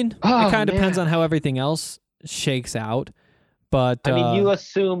 I mean, it kind of depends on how everything else shakes out. But I mean, you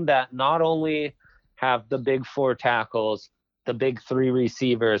assume that not only have the big 4 tackles, the big 3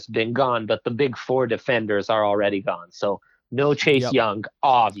 receivers been gone, but the big 4 defenders are already gone. So no Chase Young,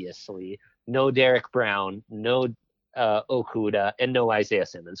 obviously. No Derek Brown, no Okudah, and no Isaiah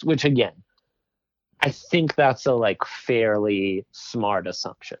Simmons, which, again, I think that's a fairly smart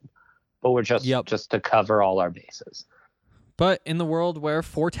assumption. But we're just to cover all our bases. But in the world where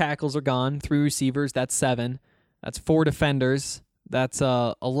 4 tackles are gone, 3 receivers, that's 7. That's 4 defenders, that's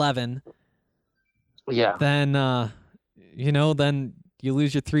 11. Yeah. Then then you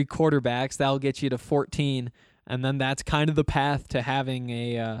lose your 3 quarterbacks. That'll get you to 14, and then that's kind of the path to having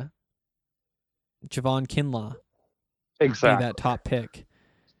a Javon Kinlaw be that top pick.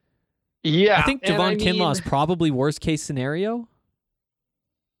 Yeah, I think Javon Kinlaw is probably worst case scenario.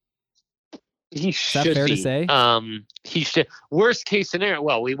 He should be. Is that fair to say? He should. Worst case scenario.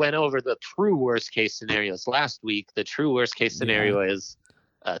 Well, we went over the true worst case scenarios last week. The true worst case scenario is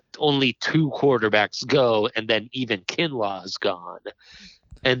only 2 quarterbacks go, and then even Kinlaw is gone.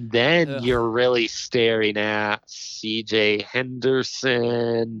 And then you're really staring at C.J.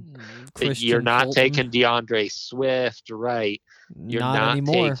 Henderson. You're not Fulton. taking DeAndre Swift, right? You're not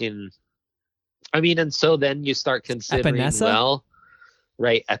anymore. Taking. I mean, and so then you start considering, Epinesa?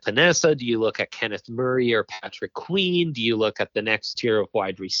 Right, Epinesa. Do you look at Kenneth Murray or Patrick Queen? Do you look at the next tier of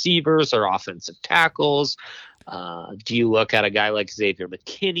wide receivers or offensive tackles? Do you look at a guy like Xavier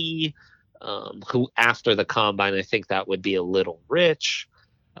McKinney, who after the combine, I think that would be a little rich.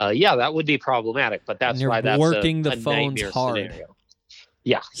 That would be problematic, but that's why that's working the a phones hard. Scenario.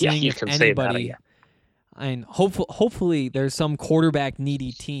 Yeah, you can say that again. And hopefully there's some quarterback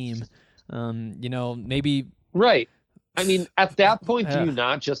needy team. Maybe right. I mean, at that point, do you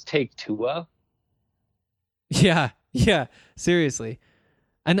not just take Tua? Yeah, seriously.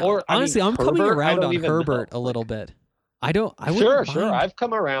 And Or, honestly, I'm coming Herbert, around on Herbert a little bit. I wouldn't Sure. mind. I've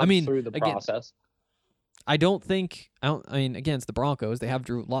come around through the process. I mean, again, it's the Broncos. They have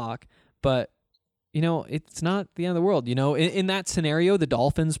Drew Lock, but it's not the end of the world. In that scenario, the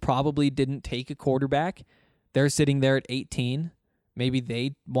Dolphins probably didn't take a quarterback. They're sitting there at 18. Maybe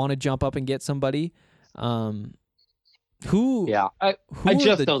they want to jump up and get somebody. Who I are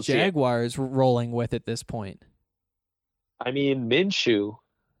just the don't Jaguars rolling with at this point? I mean, Minshew.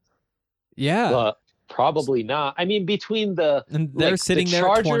 Yeah. But probably not. I mean, between and they're sitting there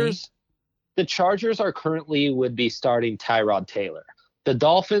at 20. The Chargers would be starting Tyrod Taylor. The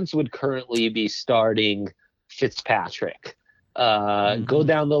Dolphins would currently be starting Fitzpatrick. Go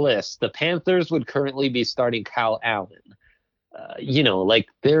down the list. The Panthers would currently be starting Kyle Allen.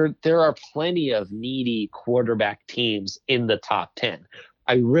 There are plenty of needy quarterback teams in the top 10.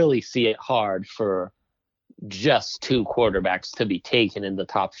 I really see it hard for just 2 quarterbacks to be taken in the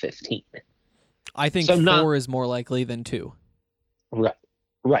top 15. I think 4 is more likely than 2.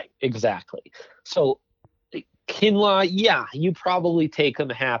 Right, exactly. So Kinlaw, yeah, you probably take him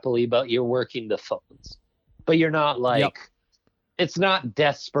happily, but you're working the phones. But you're not it's not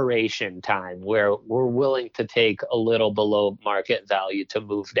desperation time where we're willing to take a little below market value to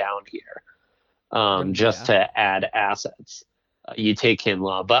move down here to add assets. You take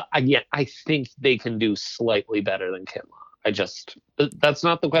Kinlaw. But again, I think they can do slightly better than Kinlaw. That's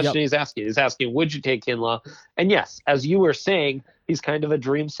not the question he's asking. He's asking, would you take Kinlaw? And yes, as you were saying, he's kind of a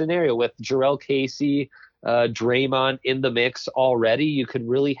dream scenario with Jarrell Casey, Draymond in the mix already. You could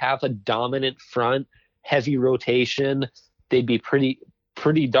really have a dominant front, heavy rotation. They'd be pretty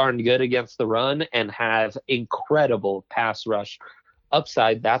darn good against the run and have incredible pass rush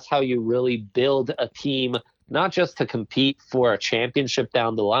upside. That's how you really build a team, not just to compete for a championship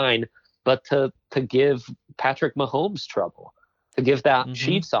down the line, but to give Patrick Mahomes trouble, to give that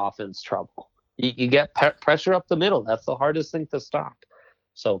Chiefs offense trouble. You get pressure up the middle. That's the hardest thing to stop.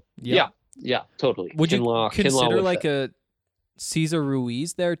 So, yeah, totally. Would you consider like a Cesar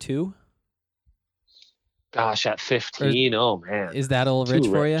Ruiz there too? Gosh, at 15, oh man. Is that a little rich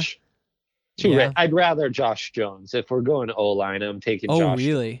for you? Too rich. I'd rather Josh Jones. If we're going O-line, I'm taking Josh Jones. Oh,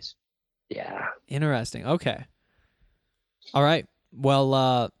 really? Yeah. Interesting. Okay. All right.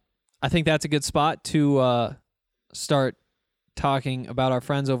 Well, I think that's a good spot to start talking about our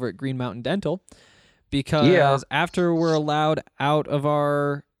friends over at Green Mountain Dental, because after we're allowed out of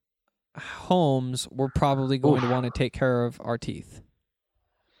our homes, we're probably going to want to take care of our teeth.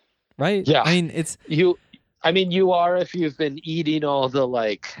 Right? Yeah. I mean, you are if you've been eating all the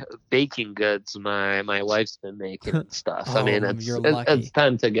baking goods my wife's been making and stuff. It's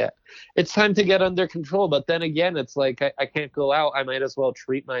time to get under control. But then again, it's like I can't go out. I might as well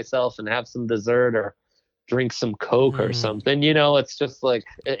treat myself and have some dessert or drink some Coke or something. It's just like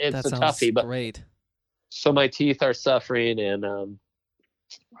it's a toughie. But great. So my teeth are suffering, and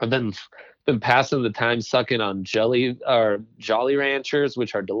I've been passing the time sucking on Jolly Ranchers,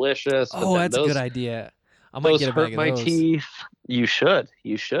 which are delicious. Oh, that's a good idea. I might get a bag of my those. teeth. You should.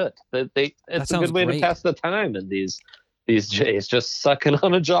 It's a good way to pass the time in these days. Just sucking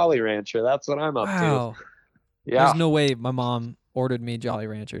on a Jolly Rancher. That's what I'm up to. Yeah. There's no way my mom ordered me Jolly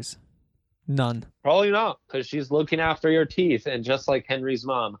Ranchers. None. Probably not, because she's looking after your teeth, and just like Henry's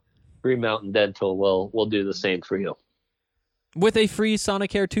mom, Green Mountain Dental will do the same for you. With a free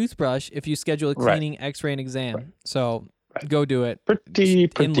Sonicare toothbrush if you schedule a cleaning, X-ray, and exam. Right. So go do it. Pretty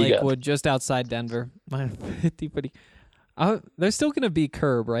in Lakewood, good. Just outside Denver. Pretty. There's still going to be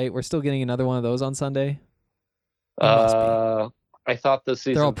Curb, right? We're still getting another one of those on Sunday. I thought the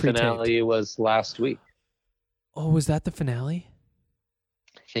season finale was last week. Oh, was that the finale?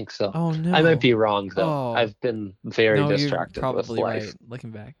 I think so. Oh no, I might be wrong though. I've been very distracted you're probably with life. Right.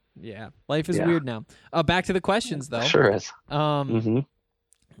 Looking back, yeah, life is weird now. Back to the questions though. Sure is.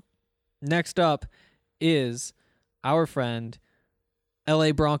 Next up is our friend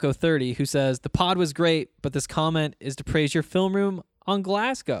LA Bronco 30, who says the pod was great, but this comment is to praise your film room on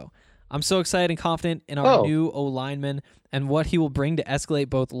Glasgow. I'm so excited and confident in our new O-lineman and what he will bring to escalate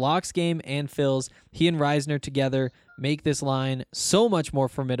both Locke's game and Phil's. He and Reisner together make this line so much more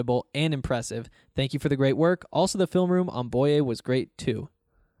formidable and impressive. Thank you for the great work. Also, the film room on Boye was great too.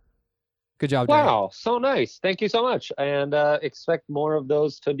 Good job, Jerry. Wow, so nice. Thank you so much. And expect more of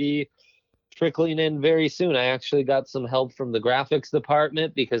those to be trickling in very soon. I actually got some help from the graphics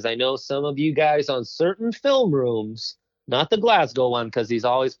department, because I know some of you guys on certain film rooms, not the Glasgow one, because he's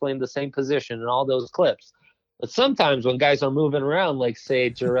always playing the same position in all those clips. But sometimes when guys are moving around, like, say,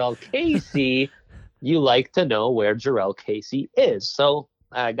 Jarrell Casey, you like to know where Jarrell Casey is. So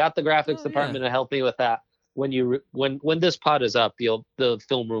I got the graphics department to help me with that. When this pod is up, the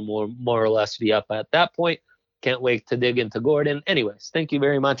film room will more or less be up at that point. Can't wait to dig into Gordon. Anyways, thank you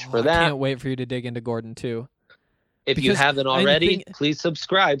very much for that. I can't wait for you to dig into Gordon too. If you haven't already, please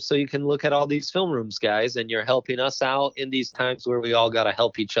subscribe so you can look at all these film rooms, guys. And you're helping us out in these times where we all got to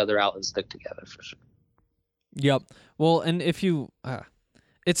help each other out and stick together for sure. Yep. Well, and if you,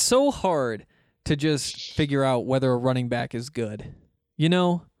 it's so hard to just figure out whether a running back is good. You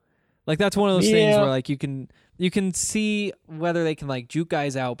know, like that's one of those things where like you can see whether they can like juke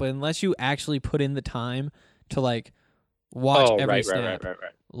guys out, but unless you actually put in the time to like watch every snap,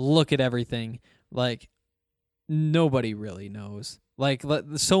 look at everything, like. Nobody really knows. Like,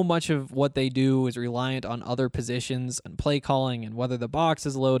 so much of what they do is reliant on other positions and play calling and whether the box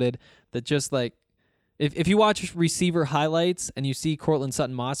is loaded that just, like, if you watch receiver highlights and you see Cortland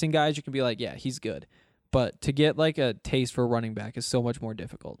Sutton-Mossing guys, you can be like, yeah, he's good. But to get, like, a taste for running back is so much more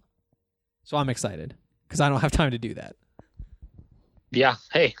difficult. So I'm excited because I don't have time to do that. Yeah,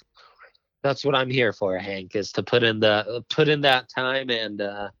 hey, that's what I'm here for, Hank, is to put in that time and,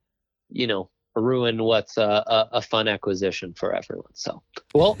 ruin what's a fun acquisition for everyone. So,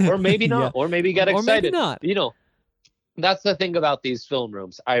 well, or maybe not, or maybe get excited. Or maybe not. That's the thing about these film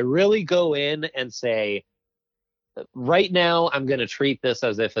rooms. I really go in and say, right now, I'm going to treat this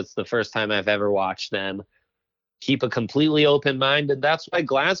as if it's the first time I've ever watched them. Keep a completely open mind. And that's why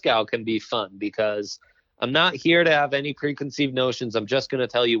Glasgow can be fun, because I'm not here to have any preconceived notions. I'm just going to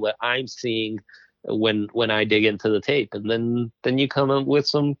tell you what I'm seeing when I dig into the tape, and then you come up with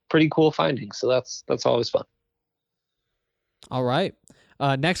some pretty cool findings. So that's always fun. All right.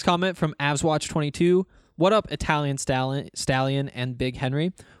 Next comment from AvsWatch22. What up, Italian Stallion and Big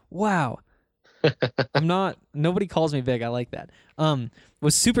Henry? Wow. Nobody calls me Big. I like that.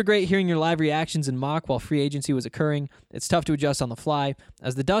 Was super great hearing your live reactions in mock while free agency was occurring. It's tough to adjust on the fly.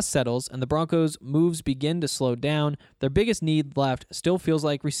 As the dust settles and the Broncos' moves begin to slow down, their biggest need left still feels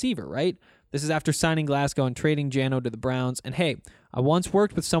like receiver, right? This is after signing Glasgow and trading Jano to the Browns. And hey, I once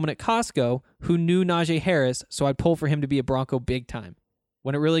worked with someone at Costco who knew Najee Harris, so I'd pull for him to be a Bronco big time.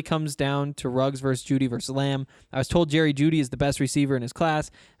 When it really comes down to Ruggs versus Jeudy versus Lamb, I was told Jerry Jeudy is the best receiver in his class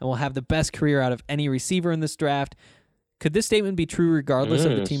and will have the best career out of any receiver in this draft. Could this statement be true regardless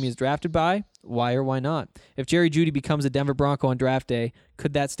of the team he is drafted by? Why or why not? If Jerry Jeudy becomes a Denver Bronco on draft day,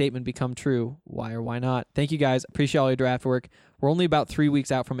 could that statement become true? Why or why not? Thank you guys. Appreciate all your draft work. We're only about 3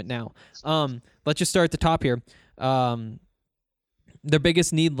 weeks out from it now. Let's just start at the top here. Their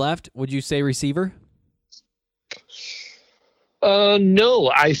biggest need left, would you say receiver?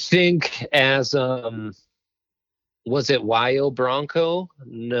 No, I think as was it Wyo Bronco?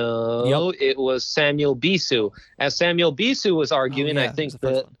 No, It was Samuel Bisu. As Samuel Bisu was arguing, I think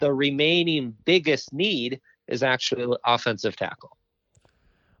the remaining biggest need is actually offensive tackle.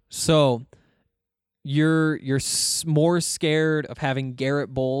 So you're more scared of having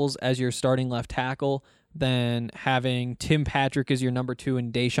Garrett Bowles as your starting left tackle than having Tim Patrick as your number 2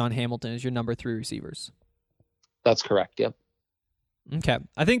 and Deshaun Hamilton as your number 3 receivers. That's correct. Yep. Okay.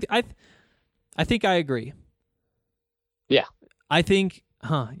 I think I agree. Yeah. I think,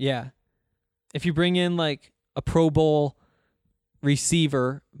 yeah. If you bring in like a Pro Bowl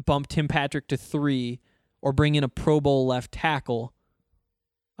receiver, bump Tim Patrick to 3, or bring in a Pro Bowl left tackle,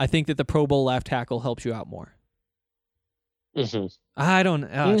 I think that the Pro Bowl left tackle helps you out more. Mm-hmm. I don't.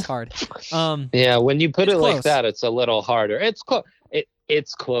 It's hard. Yeah, when you put it close. like that, it's a little harder. It's close.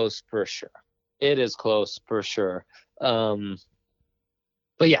 It's close for sure. It is close for sure.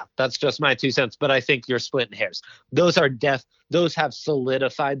 But yeah, that's just my 2 cents. But I think you're splitting hairs. Those have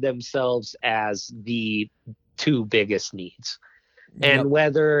solidified themselves as the 2 biggest needs. And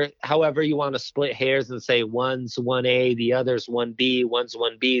however you want to split hairs and say one's 1A, the other's 1B, one's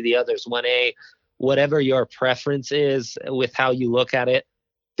 1B, the other's 1A, whatever your preference is with how you look at it,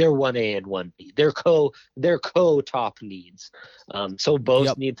 they're 1A and 1B. They're co-top needs. So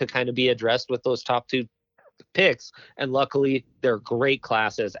both need to kind of be addressed with those top 2 picks. And luckily, they're great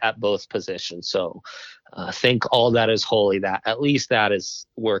classes at both positions. So I think all that is holy, that at least that is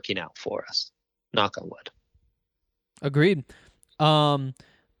working out for us. Knock on wood. Agreed.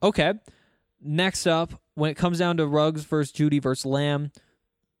 Okay. Next up, when it comes down to Ruggs versus Jeudy versus Lamb,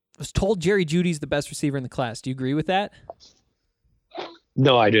 I was told Jerry Jeudy's the best receiver in the class. Do you agree with that?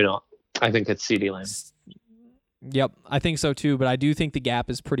 No, I do not. I think it's CeeDee Lamb. Yep, I think so too, but I do think the gap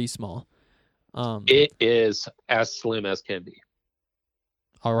is pretty small. It is as slim as can be.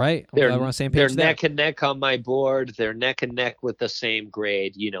 All right. We're on the same page. They're neck and neck on my board. They're neck and neck with the same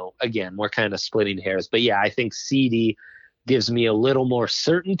grade. Again, we're kind of splitting hairs. But yeah, I think CeeDee gives me a little more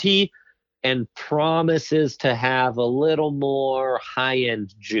certainty. and promises to have a little more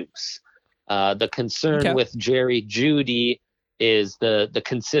high-end juice. The concern with Jerry Jeudy is the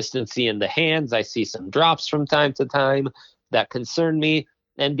consistency in the hands. I see some drops from time to time that concern me.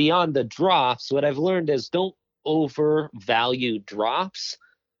 And beyond the drops, what I've learned is don't overvalue drops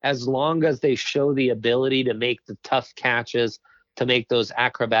as long as they show the ability to make the tough catches, to make those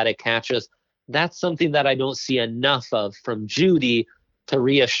acrobatic catches. That's something that I don't see enough of from Jeudy to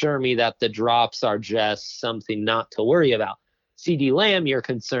reassure me that the drops are just something not to worry about. CeeDee Lamb, your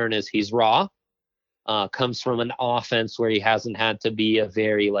concern is he's raw, comes from an offense where he hasn't had to be a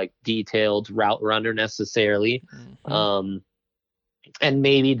very detailed route runner necessarily. Mm-hmm. And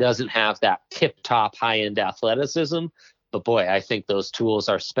maybe doesn't have that tip-top high-end athleticism. But boy, I think those tools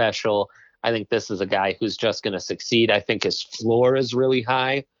are special. I think this is a guy who's just going to succeed. I think his floor is really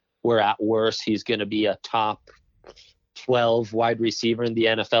high, where at worst he's going to be a top 12 wide receiver in the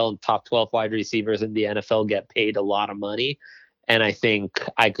NFL, and top 12 wide receivers in the NFL get paid a lot of money. And I think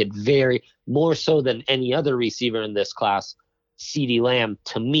I could more so than any other receiver in this class, CeeDee Lamb,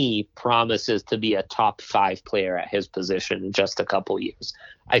 to me, promises to be a top 5 player at his position in just a couple years.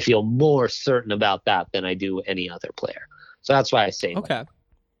 I feel more certain about that than I do any other player. So that's why I say okay.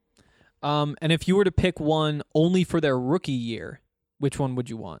 And if you were to pick one only for their rookie year, which one would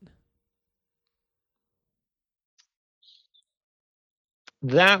you want?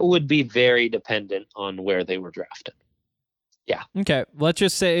 That would be very dependent on where they were drafted. Yeah. Okay. Let's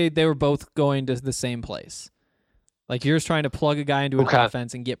just say they were both going to the same place. Like you're just trying to plug a guy into an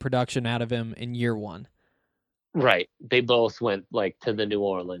offense and get production out of him in year 1. Right. They both went to the New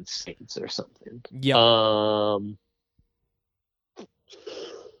Orleans Saints or something. Yeah.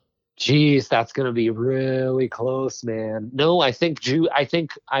 Geez, that's gonna be really close, man. No, I think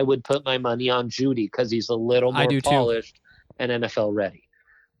I would put my money on Jeudy because he's a little more polished and NFL ready.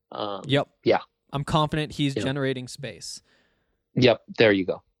 Yep. Yeah. I'm confident he's generating space. Yep. There you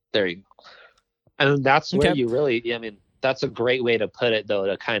go. And that's where you really, that's a great way to put it, though,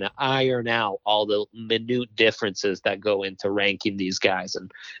 to kind of iron out all the minute differences that go into ranking these guys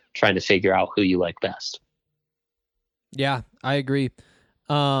and trying to figure out who you like best. Yeah, I agree.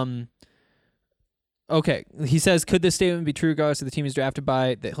 Okay, he says, could this statement be true regardless of the team he's drafted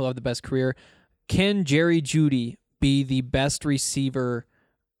by, that he'll have the best career? Can Jerry Jeudy be the best receiver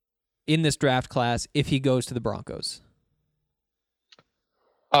in this draft class if he goes to the Broncos?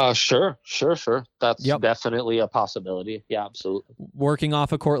 Sure. That's definitely a possibility. Yeah, absolutely. Working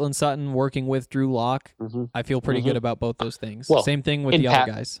off of Courtland Sutton, working with Drew Lock, I feel pretty good about both those things. Well, same thing with the other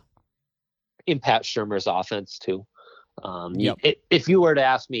guys. In Pat Shurmur's offense, too. If you were to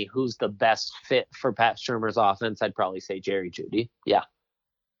ask me who's the best fit for Pat Shurmur's offense, I'd probably say Jerry Jeudy. Yeah.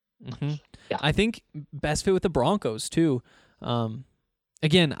 Mm-hmm. Yeah. I think best fit with the Broncos, too.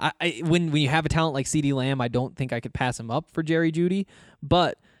 Again, when you have a talent like CeeDee Lamb, I don't think I could pass him up for Jerry Jeudy.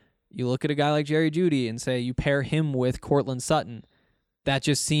 But you look at a guy like Jerry Jeudy and say you pair him with Courtland Sutton, that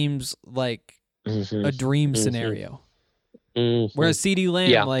just seems like a dream scenario. Whereas CeeDee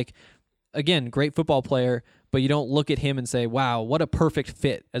Lamb, again, great football player, but you don't look at him and say, wow, what a perfect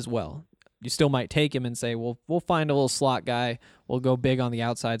fit as well. You still might take him and say, well, we'll find a little slot guy. We'll go big on the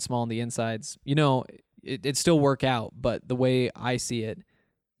outside, small on the insides. It'd still work out, but the way I see it,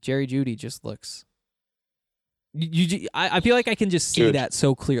 Jerry Jeudy just looks. I feel like I can just see that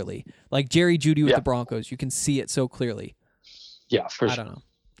so clearly. Like Jerry Jeudy with the Broncos, you can see it so clearly. Yeah, for sure. I don't know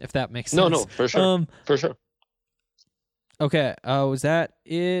if that makes sense. No, for sure. For sure. Okay, was that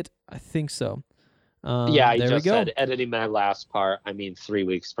it? I think so. I just said editing my last part. 3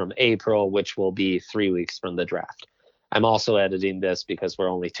 weeks from April, which will be 3 weeks from the draft. I'm also editing this because we're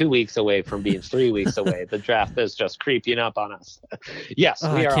only 2 weeks away from being 3 weeks away. The draft is just creeping up on us. Yes,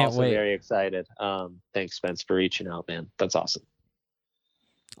 we are also very excited. Thanks, Spence, for reaching out, man. That's awesome.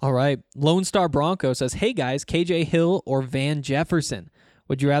 All right. Lone Star Bronco says, hey, guys, KJ Hill or Van Jefferson?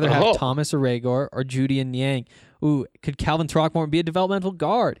 Would you rather have Thomas Oregor or Jeudy and Niang? Ooh, could Calvin Throckmorton be a developmental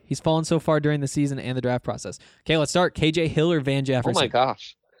guard? He's fallen so far during the season and the draft process. Okay, let's start. KJ Hill or Van Jefferson? Oh, my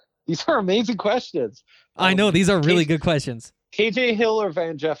gosh. These are amazing questions. I know. These are really good questions. KJ Hill or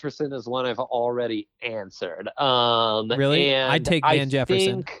Van Jefferson is one I've already answered. Really? I'd take Van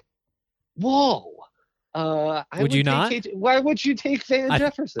Jefferson. Whoa. Would you not? Why would you take Van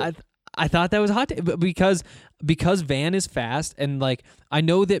Jefferson? I thought that was hot because Van is fast, and I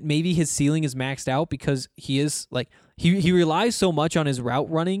know that maybe his ceiling is maxed out because he is he relies so much on his route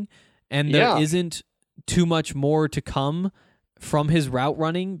running, and there isn't too much more to come from his route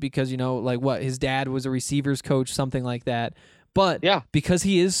running because his dad was a receivers coach, something like that. But because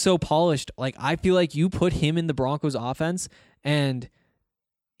he is so polished, I feel like you put him in the Broncos offense and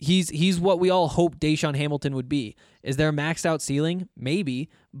he's what we all hope Deshaun Hamilton would be. Is there a maxed out ceiling? Maybe,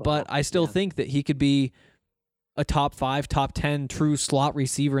 but I still think that he could be a top 5, top 10 true slot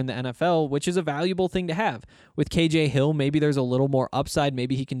receiver in the NFL, which is a valuable thing to have. With KJ Hill, maybe there's a little more upside.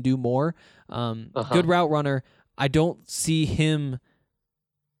 Maybe he can do more. Good route runner. I don't see him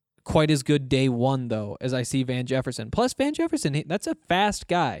quite as good day one, though, as I see Van Jefferson. Plus, Van Jefferson, that's a fast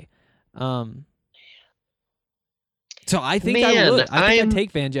guy. So I think I would. I'd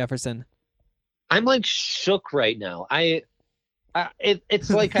take Van Jefferson. I'm like shook right now. It's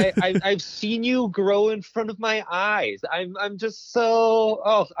like I've seen you grow in front of my eyes. I'm just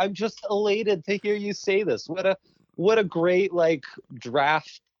I'm just elated to hear you say this. What a great like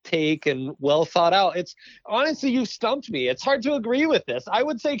draft take and well thought out. It's honestly, you stumped me. It's hard to agree with this. I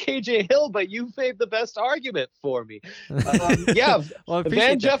would say KJ Hill, but you made the best argument for me. Yeah, well,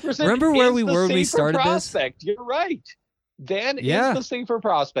 Van Jefferson. Remember where we were when we started prospect. this? You're right. Van is the safer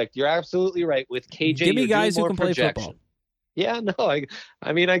prospect. You're absolutely right. With KJ, give me guys who can play football. Yeah, no,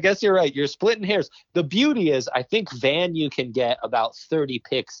 I mean, I guess you're right. You're splitting hairs. The beauty is, I think Van you can get about 30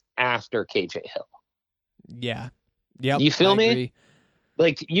 picks after KJ Hill. Yeah. Yep. You feel me? Agree.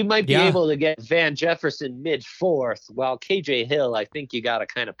 Like, you might be able to get Van Jefferson mid-4th, while KJ Hill, I think you got to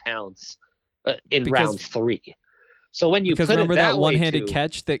kind of pounce in round 3. So when you put remember it that one-handed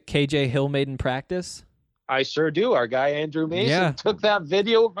catch that KJ Hill made in practice? I sure do. Our guy Andrew Mason took that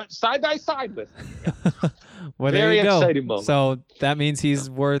video side by side with me. Well, Very there you go. exciting moment. So that means he's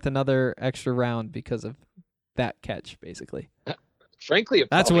worth another extra round because of that catch, basically. Frankly,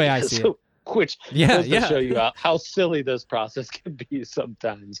 that's the way I see it. Which goes to show you how silly this process can be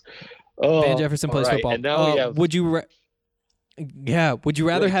sometimes. Van Jefferson plays football. And now we have... Would you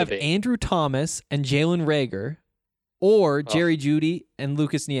rather have Andrew Thomas and Jalen Reagor or Jerry Jeudy and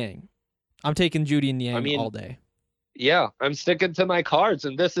Lucas Niang? I'm taking Jeudy and Niang all day. Yeah, I'm sticking to my cards,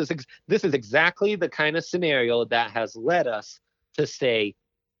 and this is exactly the kind of scenario that has led us to say,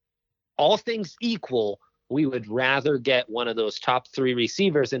 all things equal, we would rather get one of those top 3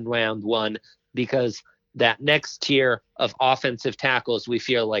 receivers in round 1, because that next tier of offensive tackles, we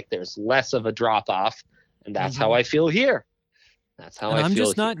feel like there's less of a drop off, and that's how I feel here. That's how I feel. I'm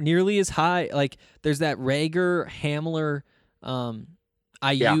just not nearly as high. Like, there's that Reagor, Hamler,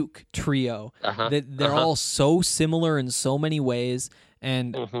 Ayuk trio. They're all so similar in so many ways,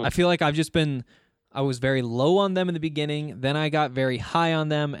 and I feel like I was very low on them in the beginning, then I got very high on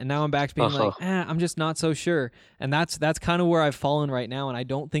them, and now I'm back to being like, I'm just not so sure. And that's kind of where I've fallen right now, and I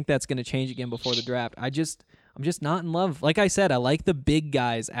don't think that's going to change again before the draft. I'm just not in love. Like I said, I like the big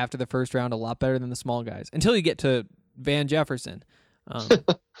guys after the first round a lot better than the small guys, until you get to Van Jefferson.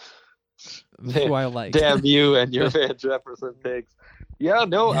 Who I like. Damn you and your Van Jefferson picks. Yeah,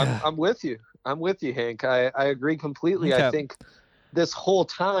 no, yeah. I'm with you. I'm with you, Hank. I agree completely. Okay. I think this whole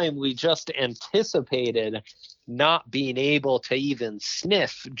time we just anticipated not being able to even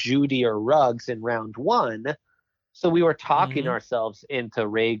sniff Jeudy or Ruggs in round 1. So we were talking ourselves into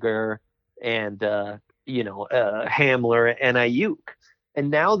Reagor and, Hamler and Ayuk.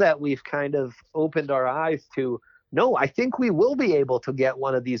 And now that we've kind of opened our eyes to, no, I think we will be able to get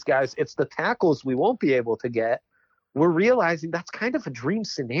one of these guys. It's the tackles we won't be able to get. We're realizing that's kind of a dream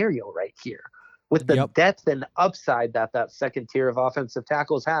scenario right here with the depth and upside that second tier of offensive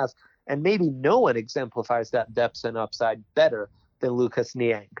tackles has. And maybe no one exemplifies that depth and upside better than Lucas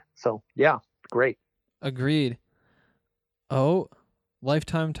Niang. So, yeah, great. Agreed. Oh,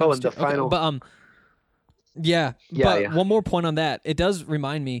 lifetime touchdown. And the final. Okay, but one more point on that. It does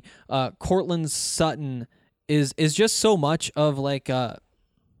remind me, Courtland Sutton is just so much of like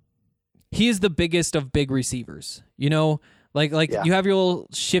he is the biggest of big receivers. You know, like you have your little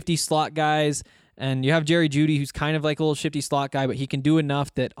shifty slot guys, and you have Jerry Jeudy, who's kind of like a little shifty slot guy, but he can do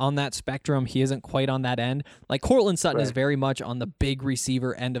enough that on that spectrum, he isn't quite on that end. Like Courtland Sutton is very much on the big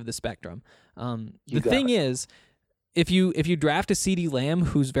receiver end of the spectrum. The thing is, if you draft a CeeDee Lamb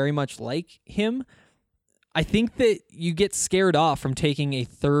who's very much like him, I think that you get scared off from taking a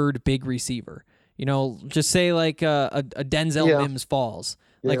third big receiver. You know, just say like a Denzel Mims falls.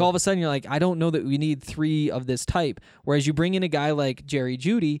 Like all of a sudden you're like, I don't know that we need 3 of this type. Whereas you bring in a guy like Jerry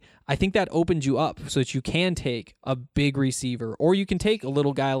Jeudy, I think that opens you up so that you can take a big receiver, or you can take a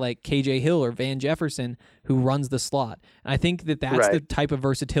little guy like KJ Hill or Van Jefferson who runs the slot. And I think that that's the type of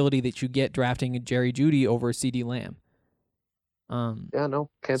versatility that you get drafting a Jerry Jeudy over a CeeDee Lamb. Can't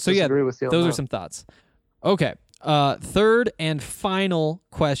disagree with you on those that. are some thoughts. Okay. Third and final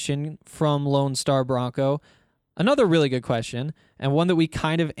question from Lone Star Bronco. Another really good question, and one that we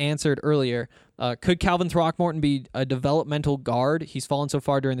kind of answered earlier. Could Calvin Throckmorton be a developmental guard? He's fallen so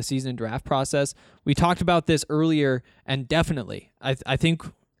far during the season and draft process. We talked about this earlier, and definitely. I think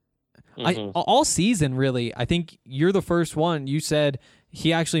All season, really. I think you're the first one. You said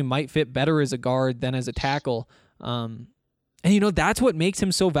he actually might fit better as a guard than as a tackle. And, that's what makes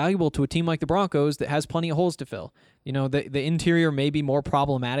him so valuable to a team like the Broncos that has plenty of holes to fill. The interior may be more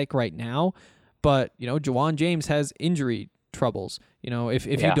problematic right now, but, Juwan James has injury troubles. If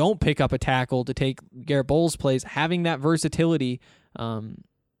you don't pick up a tackle to take Garrett Bowles' place, having that versatility,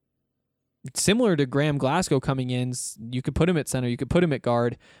 similar to Graham Glasgow coming in, you could put him at center, you could put him at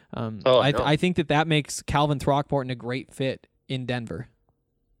guard. I think that makes Calvin Throckmorton a great fit in Denver.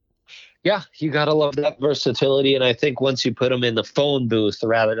 Yeah, you got to love that versatility. And I think once you put him in the phone booth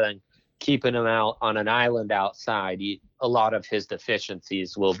rather than keeping him out on an island outside, a lot of his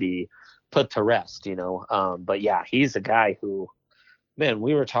deficiencies will be put to rest, But yeah, he's a guy who, man,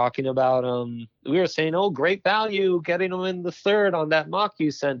 we were talking about, we were saying, great value getting him in the third on that mock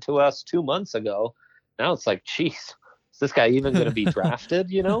you sent to us 2 months ago. Now it's like, geez, is this guy even going to be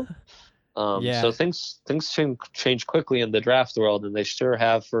drafted, So things change quickly in the draft world, and they sure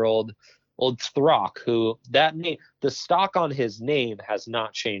have for old Throck, who that name, the stock on his name has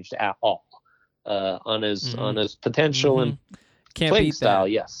not changed at all. On his potential and Can't playing beat style,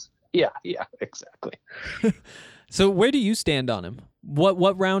 that. yes. Yeah, exactly. So where do you stand on him?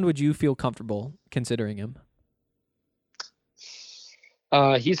 What round would you feel comfortable considering him?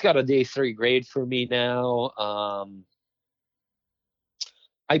 He's got a day 3 grade for me now.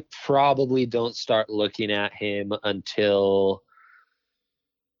 I probably don't start looking at him until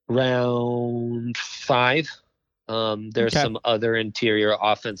round 5. There's some other interior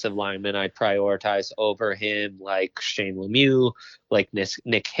offensive linemen I prioritize over him, like Shane Lemieux, like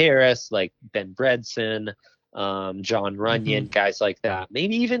Nick Harris, like Ben Bredson, John Runyon, guys like that.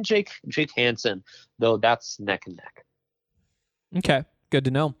 Maybe even Jake Hansen, though that's neck and neck. Okay, good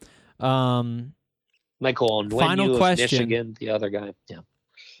to know. Michael Onwenu Final of question. Michigan, the other guy. Yeah.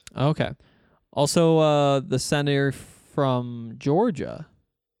 Okay. Also, the center from Georgia,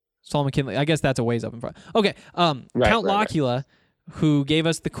 Saul McKinley. I guess that's a ways up in front. Okay. Count Locula, who gave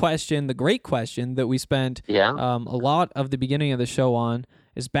us the great question that we spent a lot of the beginning of the show on,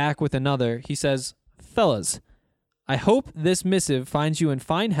 is back with another. He says, fellas, I hope this missive finds you in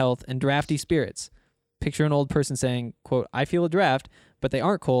fine health and drafty spirits. Picture an old person saying, quote, I feel a draft, but they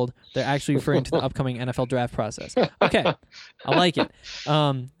aren't cold. They're actually referring to the upcoming NFL draft process. Okay. I like it.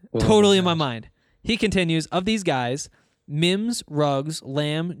 Totally in my mind. He continues, of these guys, Mims, Ruggs,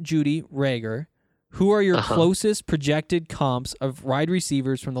 Lamb, Judy, Rager, who are your closest projected comps of wide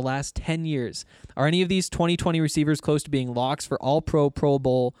receivers from the last 10 years? Are any of these 2020 receivers close to being locks for All-Pro, Pro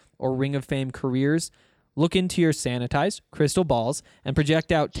Bowl, or Ring of Fame careers? Look into your sanitized crystal balls and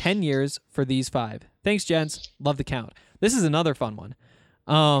project out 10 years for these 5. Thanks, gents. Love the count. This is another fun one.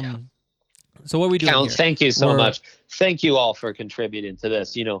 So what are we doing here? Thank you so much. Thank you all for contributing to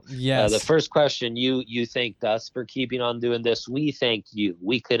this. Yes. The first question, you thanked us for keeping on doing this. We thank you.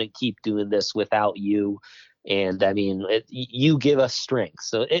 We couldn't keep doing this without you. And I mean, you give us strength.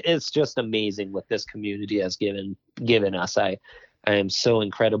 So it's just amazing what this community has given us. I am so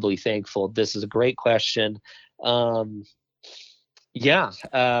incredibly thankful. This is a great question. Okay.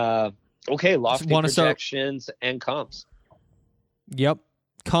 Lofty projections and comps. Yep.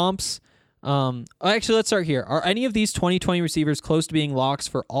 Comps. Actually, let's start here. Are any of these 2020 receivers close to being locks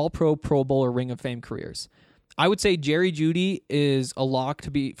for All-Pro, Pro Bowl, or Ring of Fame careers? I would say Jerry Jeudy is a lock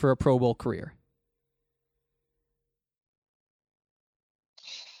to be for a Pro Bowl career.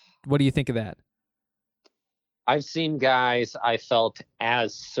 What do you think of that? I've seen guys I felt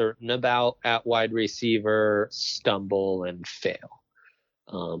as certain about at wide receiver stumble and fail.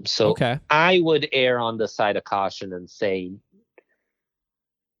 Okay. I would err on the side of caution and say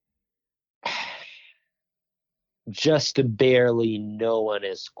just barely no one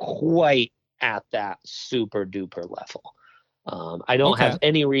is quite at that super duper level. I don't have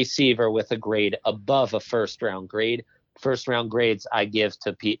any receiver with a grade above a first round grade. First round grades I give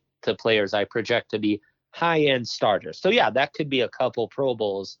to players I project to be high end starters. So yeah, that could be a couple Pro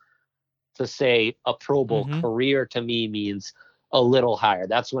Bowls. To say a Pro Bowl career to me means a little higher.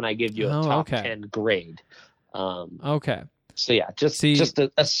 That's when I give you a top 10 grade. So yeah, just a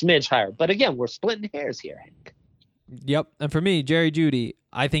smidge higher. But again, we're splitting hairs here, Hank. Yep. And for me, Jerry Jeudy,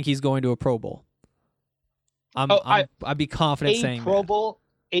 I think he's going to a Pro Bowl. I'd be confident saying a Pro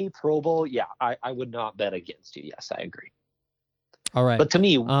Bowl. Yeah, I would not bet against you. Yes, I agree. All right. But to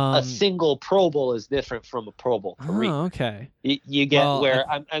me, a single Pro Bowl is different from a Pro Bowl career. Okay. You get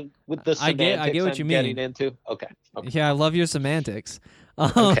I'm with the semantics I get what you mean. Getting into. Okay. Yeah, I love your semantics.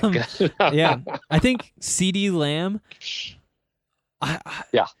 Okay, yeah, I think CeeDee Lamb.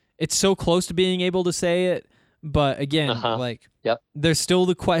 It's so close to being able to say it, But again, like Yep. there's still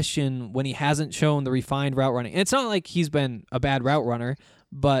the question when he hasn't shown the refined route running. And it's not like he's been a bad route runner,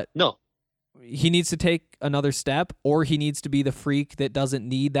 but No. he needs to take another step, or he needs to be the freak that doesn't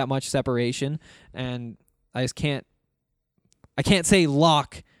need that much separation. And I can't say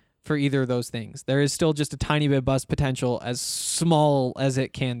lock for either of those things. There is still just a tiny bit of bust potential, as small as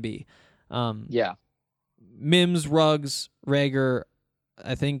it can be. Yeah. Mims, Ruggs, Rager,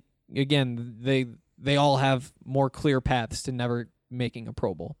 I think again they all have more clear paths to never making a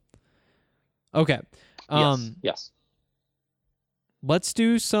Pro Bowl. Okay. Yes. Let's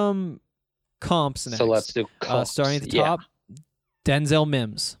do some comps next. So let's do comps. Starting at the top, Denzel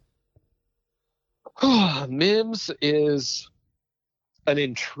Mims. Mims is an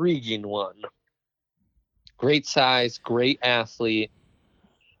intriguing one. Great size, great athlete,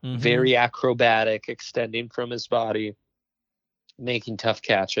 very acrobatic, extending from his body, making tough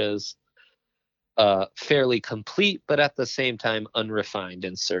catches, fairly complete, but at the same time unrefined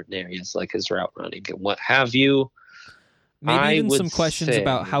in certain areas like his route running and what have you. Maybe even some questions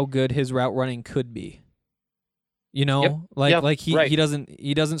about how good his route running could be. You know, he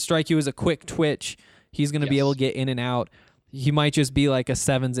doesn't strike you as a quick twitch. He's going to be able to get in and out. He might just be like a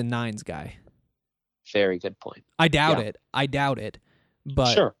 7s and 9s guy. Very good point. I doubt it.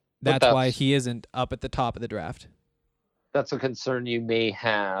 But sure. That's why he isn't up at the top of the draft. That's a concern you may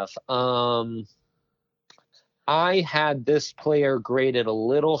have. I had this player graded a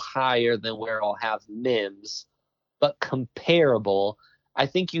little higher than where I'll have Mims, but comparable. I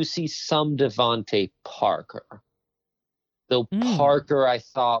think you see some Devontae Parker. Though Parker, I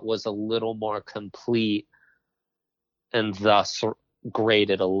thought, was a little more complete and thus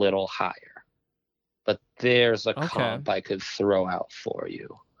graded a little higher. But there's a comp I could throw out for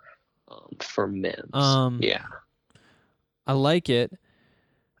you for Mims. Yeah. I like it.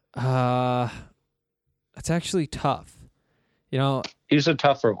 It's actually tough. You know, he's a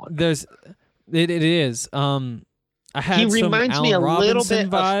tougher one. It is. I had some Allen Robinson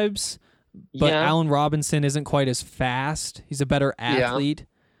vibes, but Allen Robinson isn't quite as fast. He's a better athlete.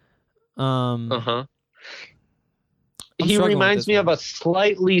 He reminds me of a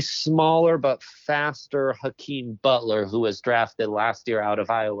slightly smaller but faster Hakeem Butler, who was drafted last year out of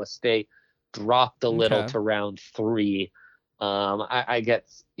Iowa State, dropped a little to round 3. I get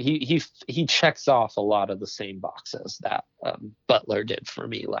he checks off a lot of the same boxes that Butler did for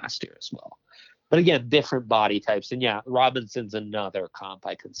me last year as well. But again, different body types. And Robinson's another comp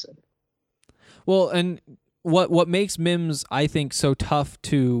I consider. Well, and what makes Mims, I think, so tough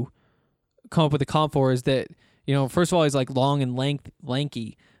to come up with a comp for is that, you know, first of all, he's like long and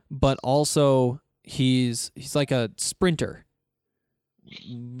lanky, but also he's like a sprinter.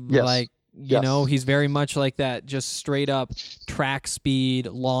 Yes. Like, you know, he's very much like that, just straight up track speed,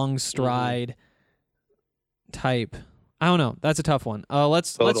 long stride type. I don't know. That's a tough one.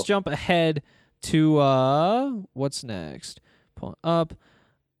 Let's jump ahead to what's next. Pull up.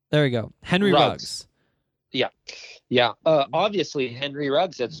 There we go. Henry Ruggs. Yeah. Obviously, Henry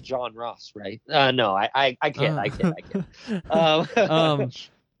Ruggs. That's John Ross, right? No, I can't. I can't.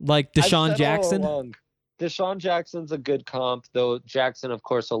 Like Deshaun Jackson. Deshaun Jackson's a good comp, though Jackson, of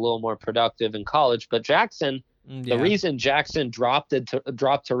course, a little more productive in college. But Jackson, the reason Jackson dropped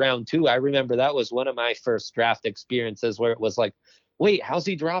to round 2, I remember that was one of my first draft experiences where it was like, wait, how's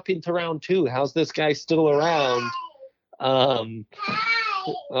he dropping to round 2? How's this guy still around?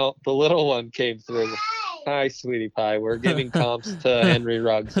 Well, the little one came through. Hi, sweetie pie. We're giving comps to Henry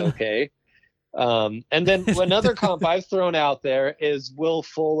Ruggs, okay? And then another comp I've thrown out there is Will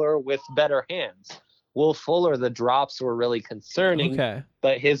Fuller with better hands. Will Fuller, the drops were really concerning,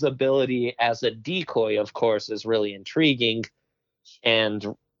 but his ability as a decoy, of course, is really intriguing. And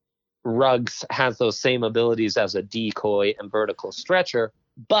Ruggs has those same abilities as a decoy and vertical stretcher,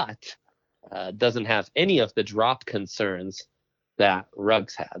 but doesn't have any of the drop concerns that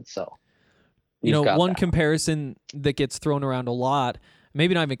Ruggs had. So, you know, one comparison that gets thrown around a lot,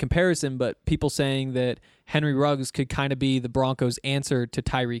 maybe not even comparison, but people saying that Henry Ruggs could kind of be the Broncos' answer to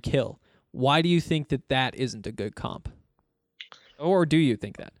Tyreek Hill. Why do you think that isn't a good comp? Or do you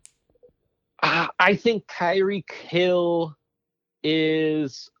think that? I think Tyreek Hill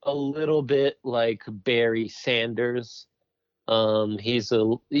is a little bit like Barry Sanders. He's a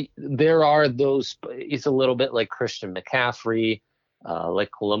little bit like Christian McCaffrey,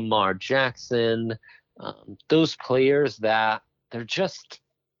 like Lamar Jackson. Those players that there just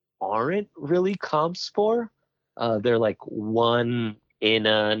aren't really comps for. They're like one in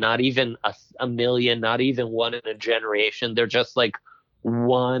not even a million, not even one in a generation. They're just like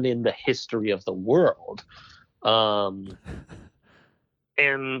one in the history of the world. And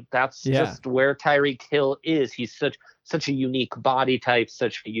And that's Yeah. just where Tyreek Hill is. He's such a unique body type,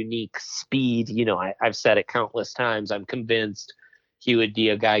 such a unique speed. I've said it countless times. I'm convinced he would be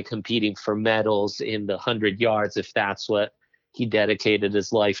a guy competing for medals in the 100 yards if that's what he dedicated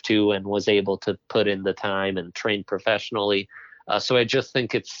his life to and was able to put in the time and train professionally. So I just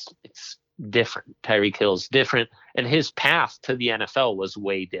think it's different. Tyreek Hill's different, and his path to the NFL was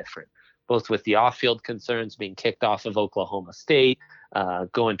way different, both with the off-field concerns, being kicked off of Oklahoma State,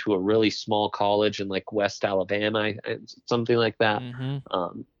 going to a really small college in like West Alabama, something like that.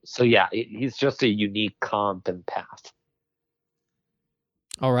 So yeah, he's just a unique comp and path.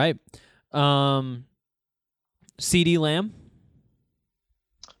 All right. CeeDee Lamb.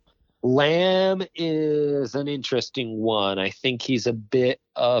 Lamb is an interesting one. I think he's a bit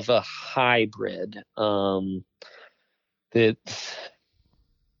of a hybrid.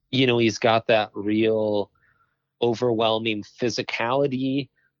 He's got that real overwhelming physicality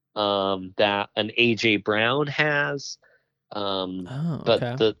that an AJ Brown has,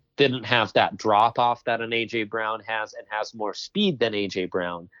 but didn't have that drop off that an AJ Brown has, and has more speed than AJ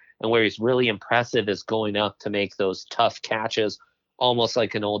Brown. And where he's really impressive is going up to make those tough catches, almost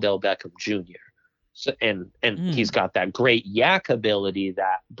like an Odell Beckham Jr. So, and he's got that great yak ability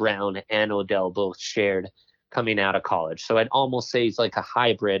that Brown and Odell both shared coming out of college. So I'd almost say he's like a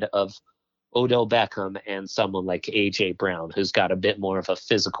hybrid of Odell Beckham and someone like AJ Brown, who's got a bit more of a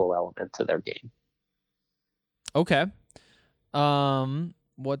physical element to their game. Okay.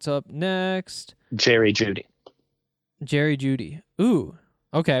 What's up next? Jerry Jeudy. Jerry Jeudy. Ooh.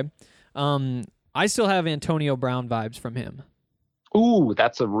 Okay. I still have Antonio Brown vibes from him. Ooh,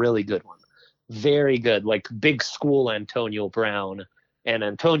 that's a really good one. Very good. Like big school Antonio Brown. And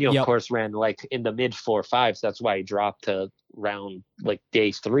Antonio, of course, ran like in the mid 4.5s. That's why he dropped to round like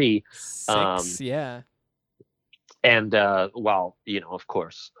day 3. 6, yeah. And of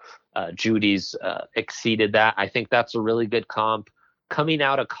course, Judy's exceeded that. I think that's a really good comp. Coming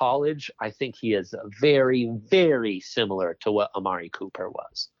out of college, I think he is very, very similar to what Amari Cooper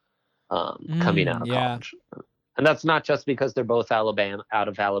was coming out of college. And that's not just because they're both out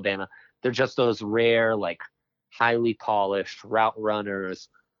of Alabama. They're just those rare, like highly polished route runners,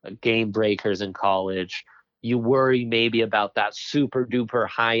 game breakers in college. You worry maybe about that super duper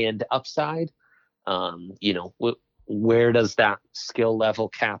high end upside. Where does that skill level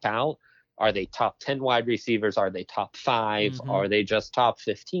cap out? Are they top 10 wide receivers? Are they top 5? Mm-hmm. Are they just top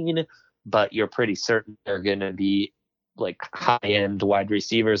 15? But you're pretty certain they're going to be like high-end wide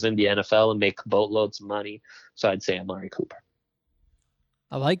receivers in the NFL and make boatloads of money. So I'd say Amari Cooper.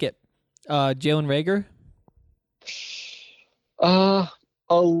 I like it. Jalen Reagor? A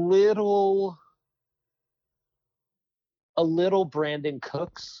little Brandon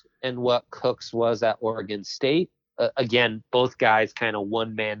Cooks and what Cooks was at Oregon State. Again, both guys kind of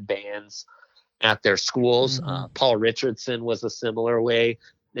one-man bands at their schools. Mm-hmm. Paul Richardson was a similar way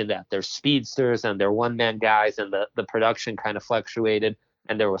in that they're speedsters and they're one-man guys, and the production kind of fluctuated,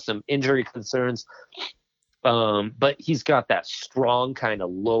 and there were some injury concerns. But he's got that strong kind of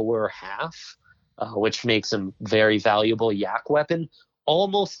lower half, which makes him very valuable yak weapon,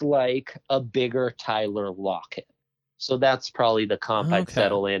 almost like a bigger Tyler Lockett. So that's probably the comp I'd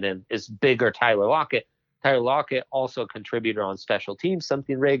settle in, and is bigger Tyler Lockett. Tyler Lockett also a contributor on special teams,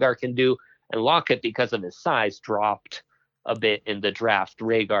 something Reagor can do. And Lockett, because of his size, dropped a bit in the draft.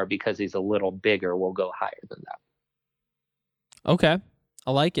 Reagor, because he's a little bigger, will go higher than that. Okay.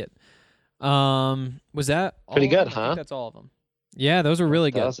 I like it. Was that all pretty good, I huh? think that's all of them. Yeah, those were really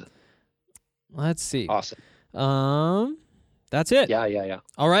good. Let's see. Awesome. That's it. Yeah.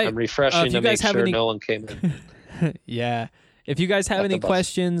 All right. I'm refreshing to make sure no one came in. Yeah. If you guys have any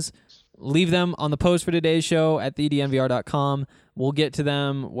questions, leave them on the post for today's show at thednvr.com. We'll get to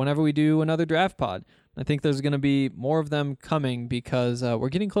them whenever we do another draft pod. I think there's going to be more of them coming because we're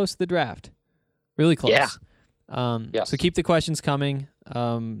getting close to the draft. Really close. Yeah. Yes. So keep the questions coming.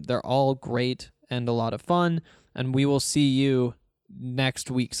 They're all great and a lot of fun. And we will see you next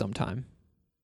week sometime.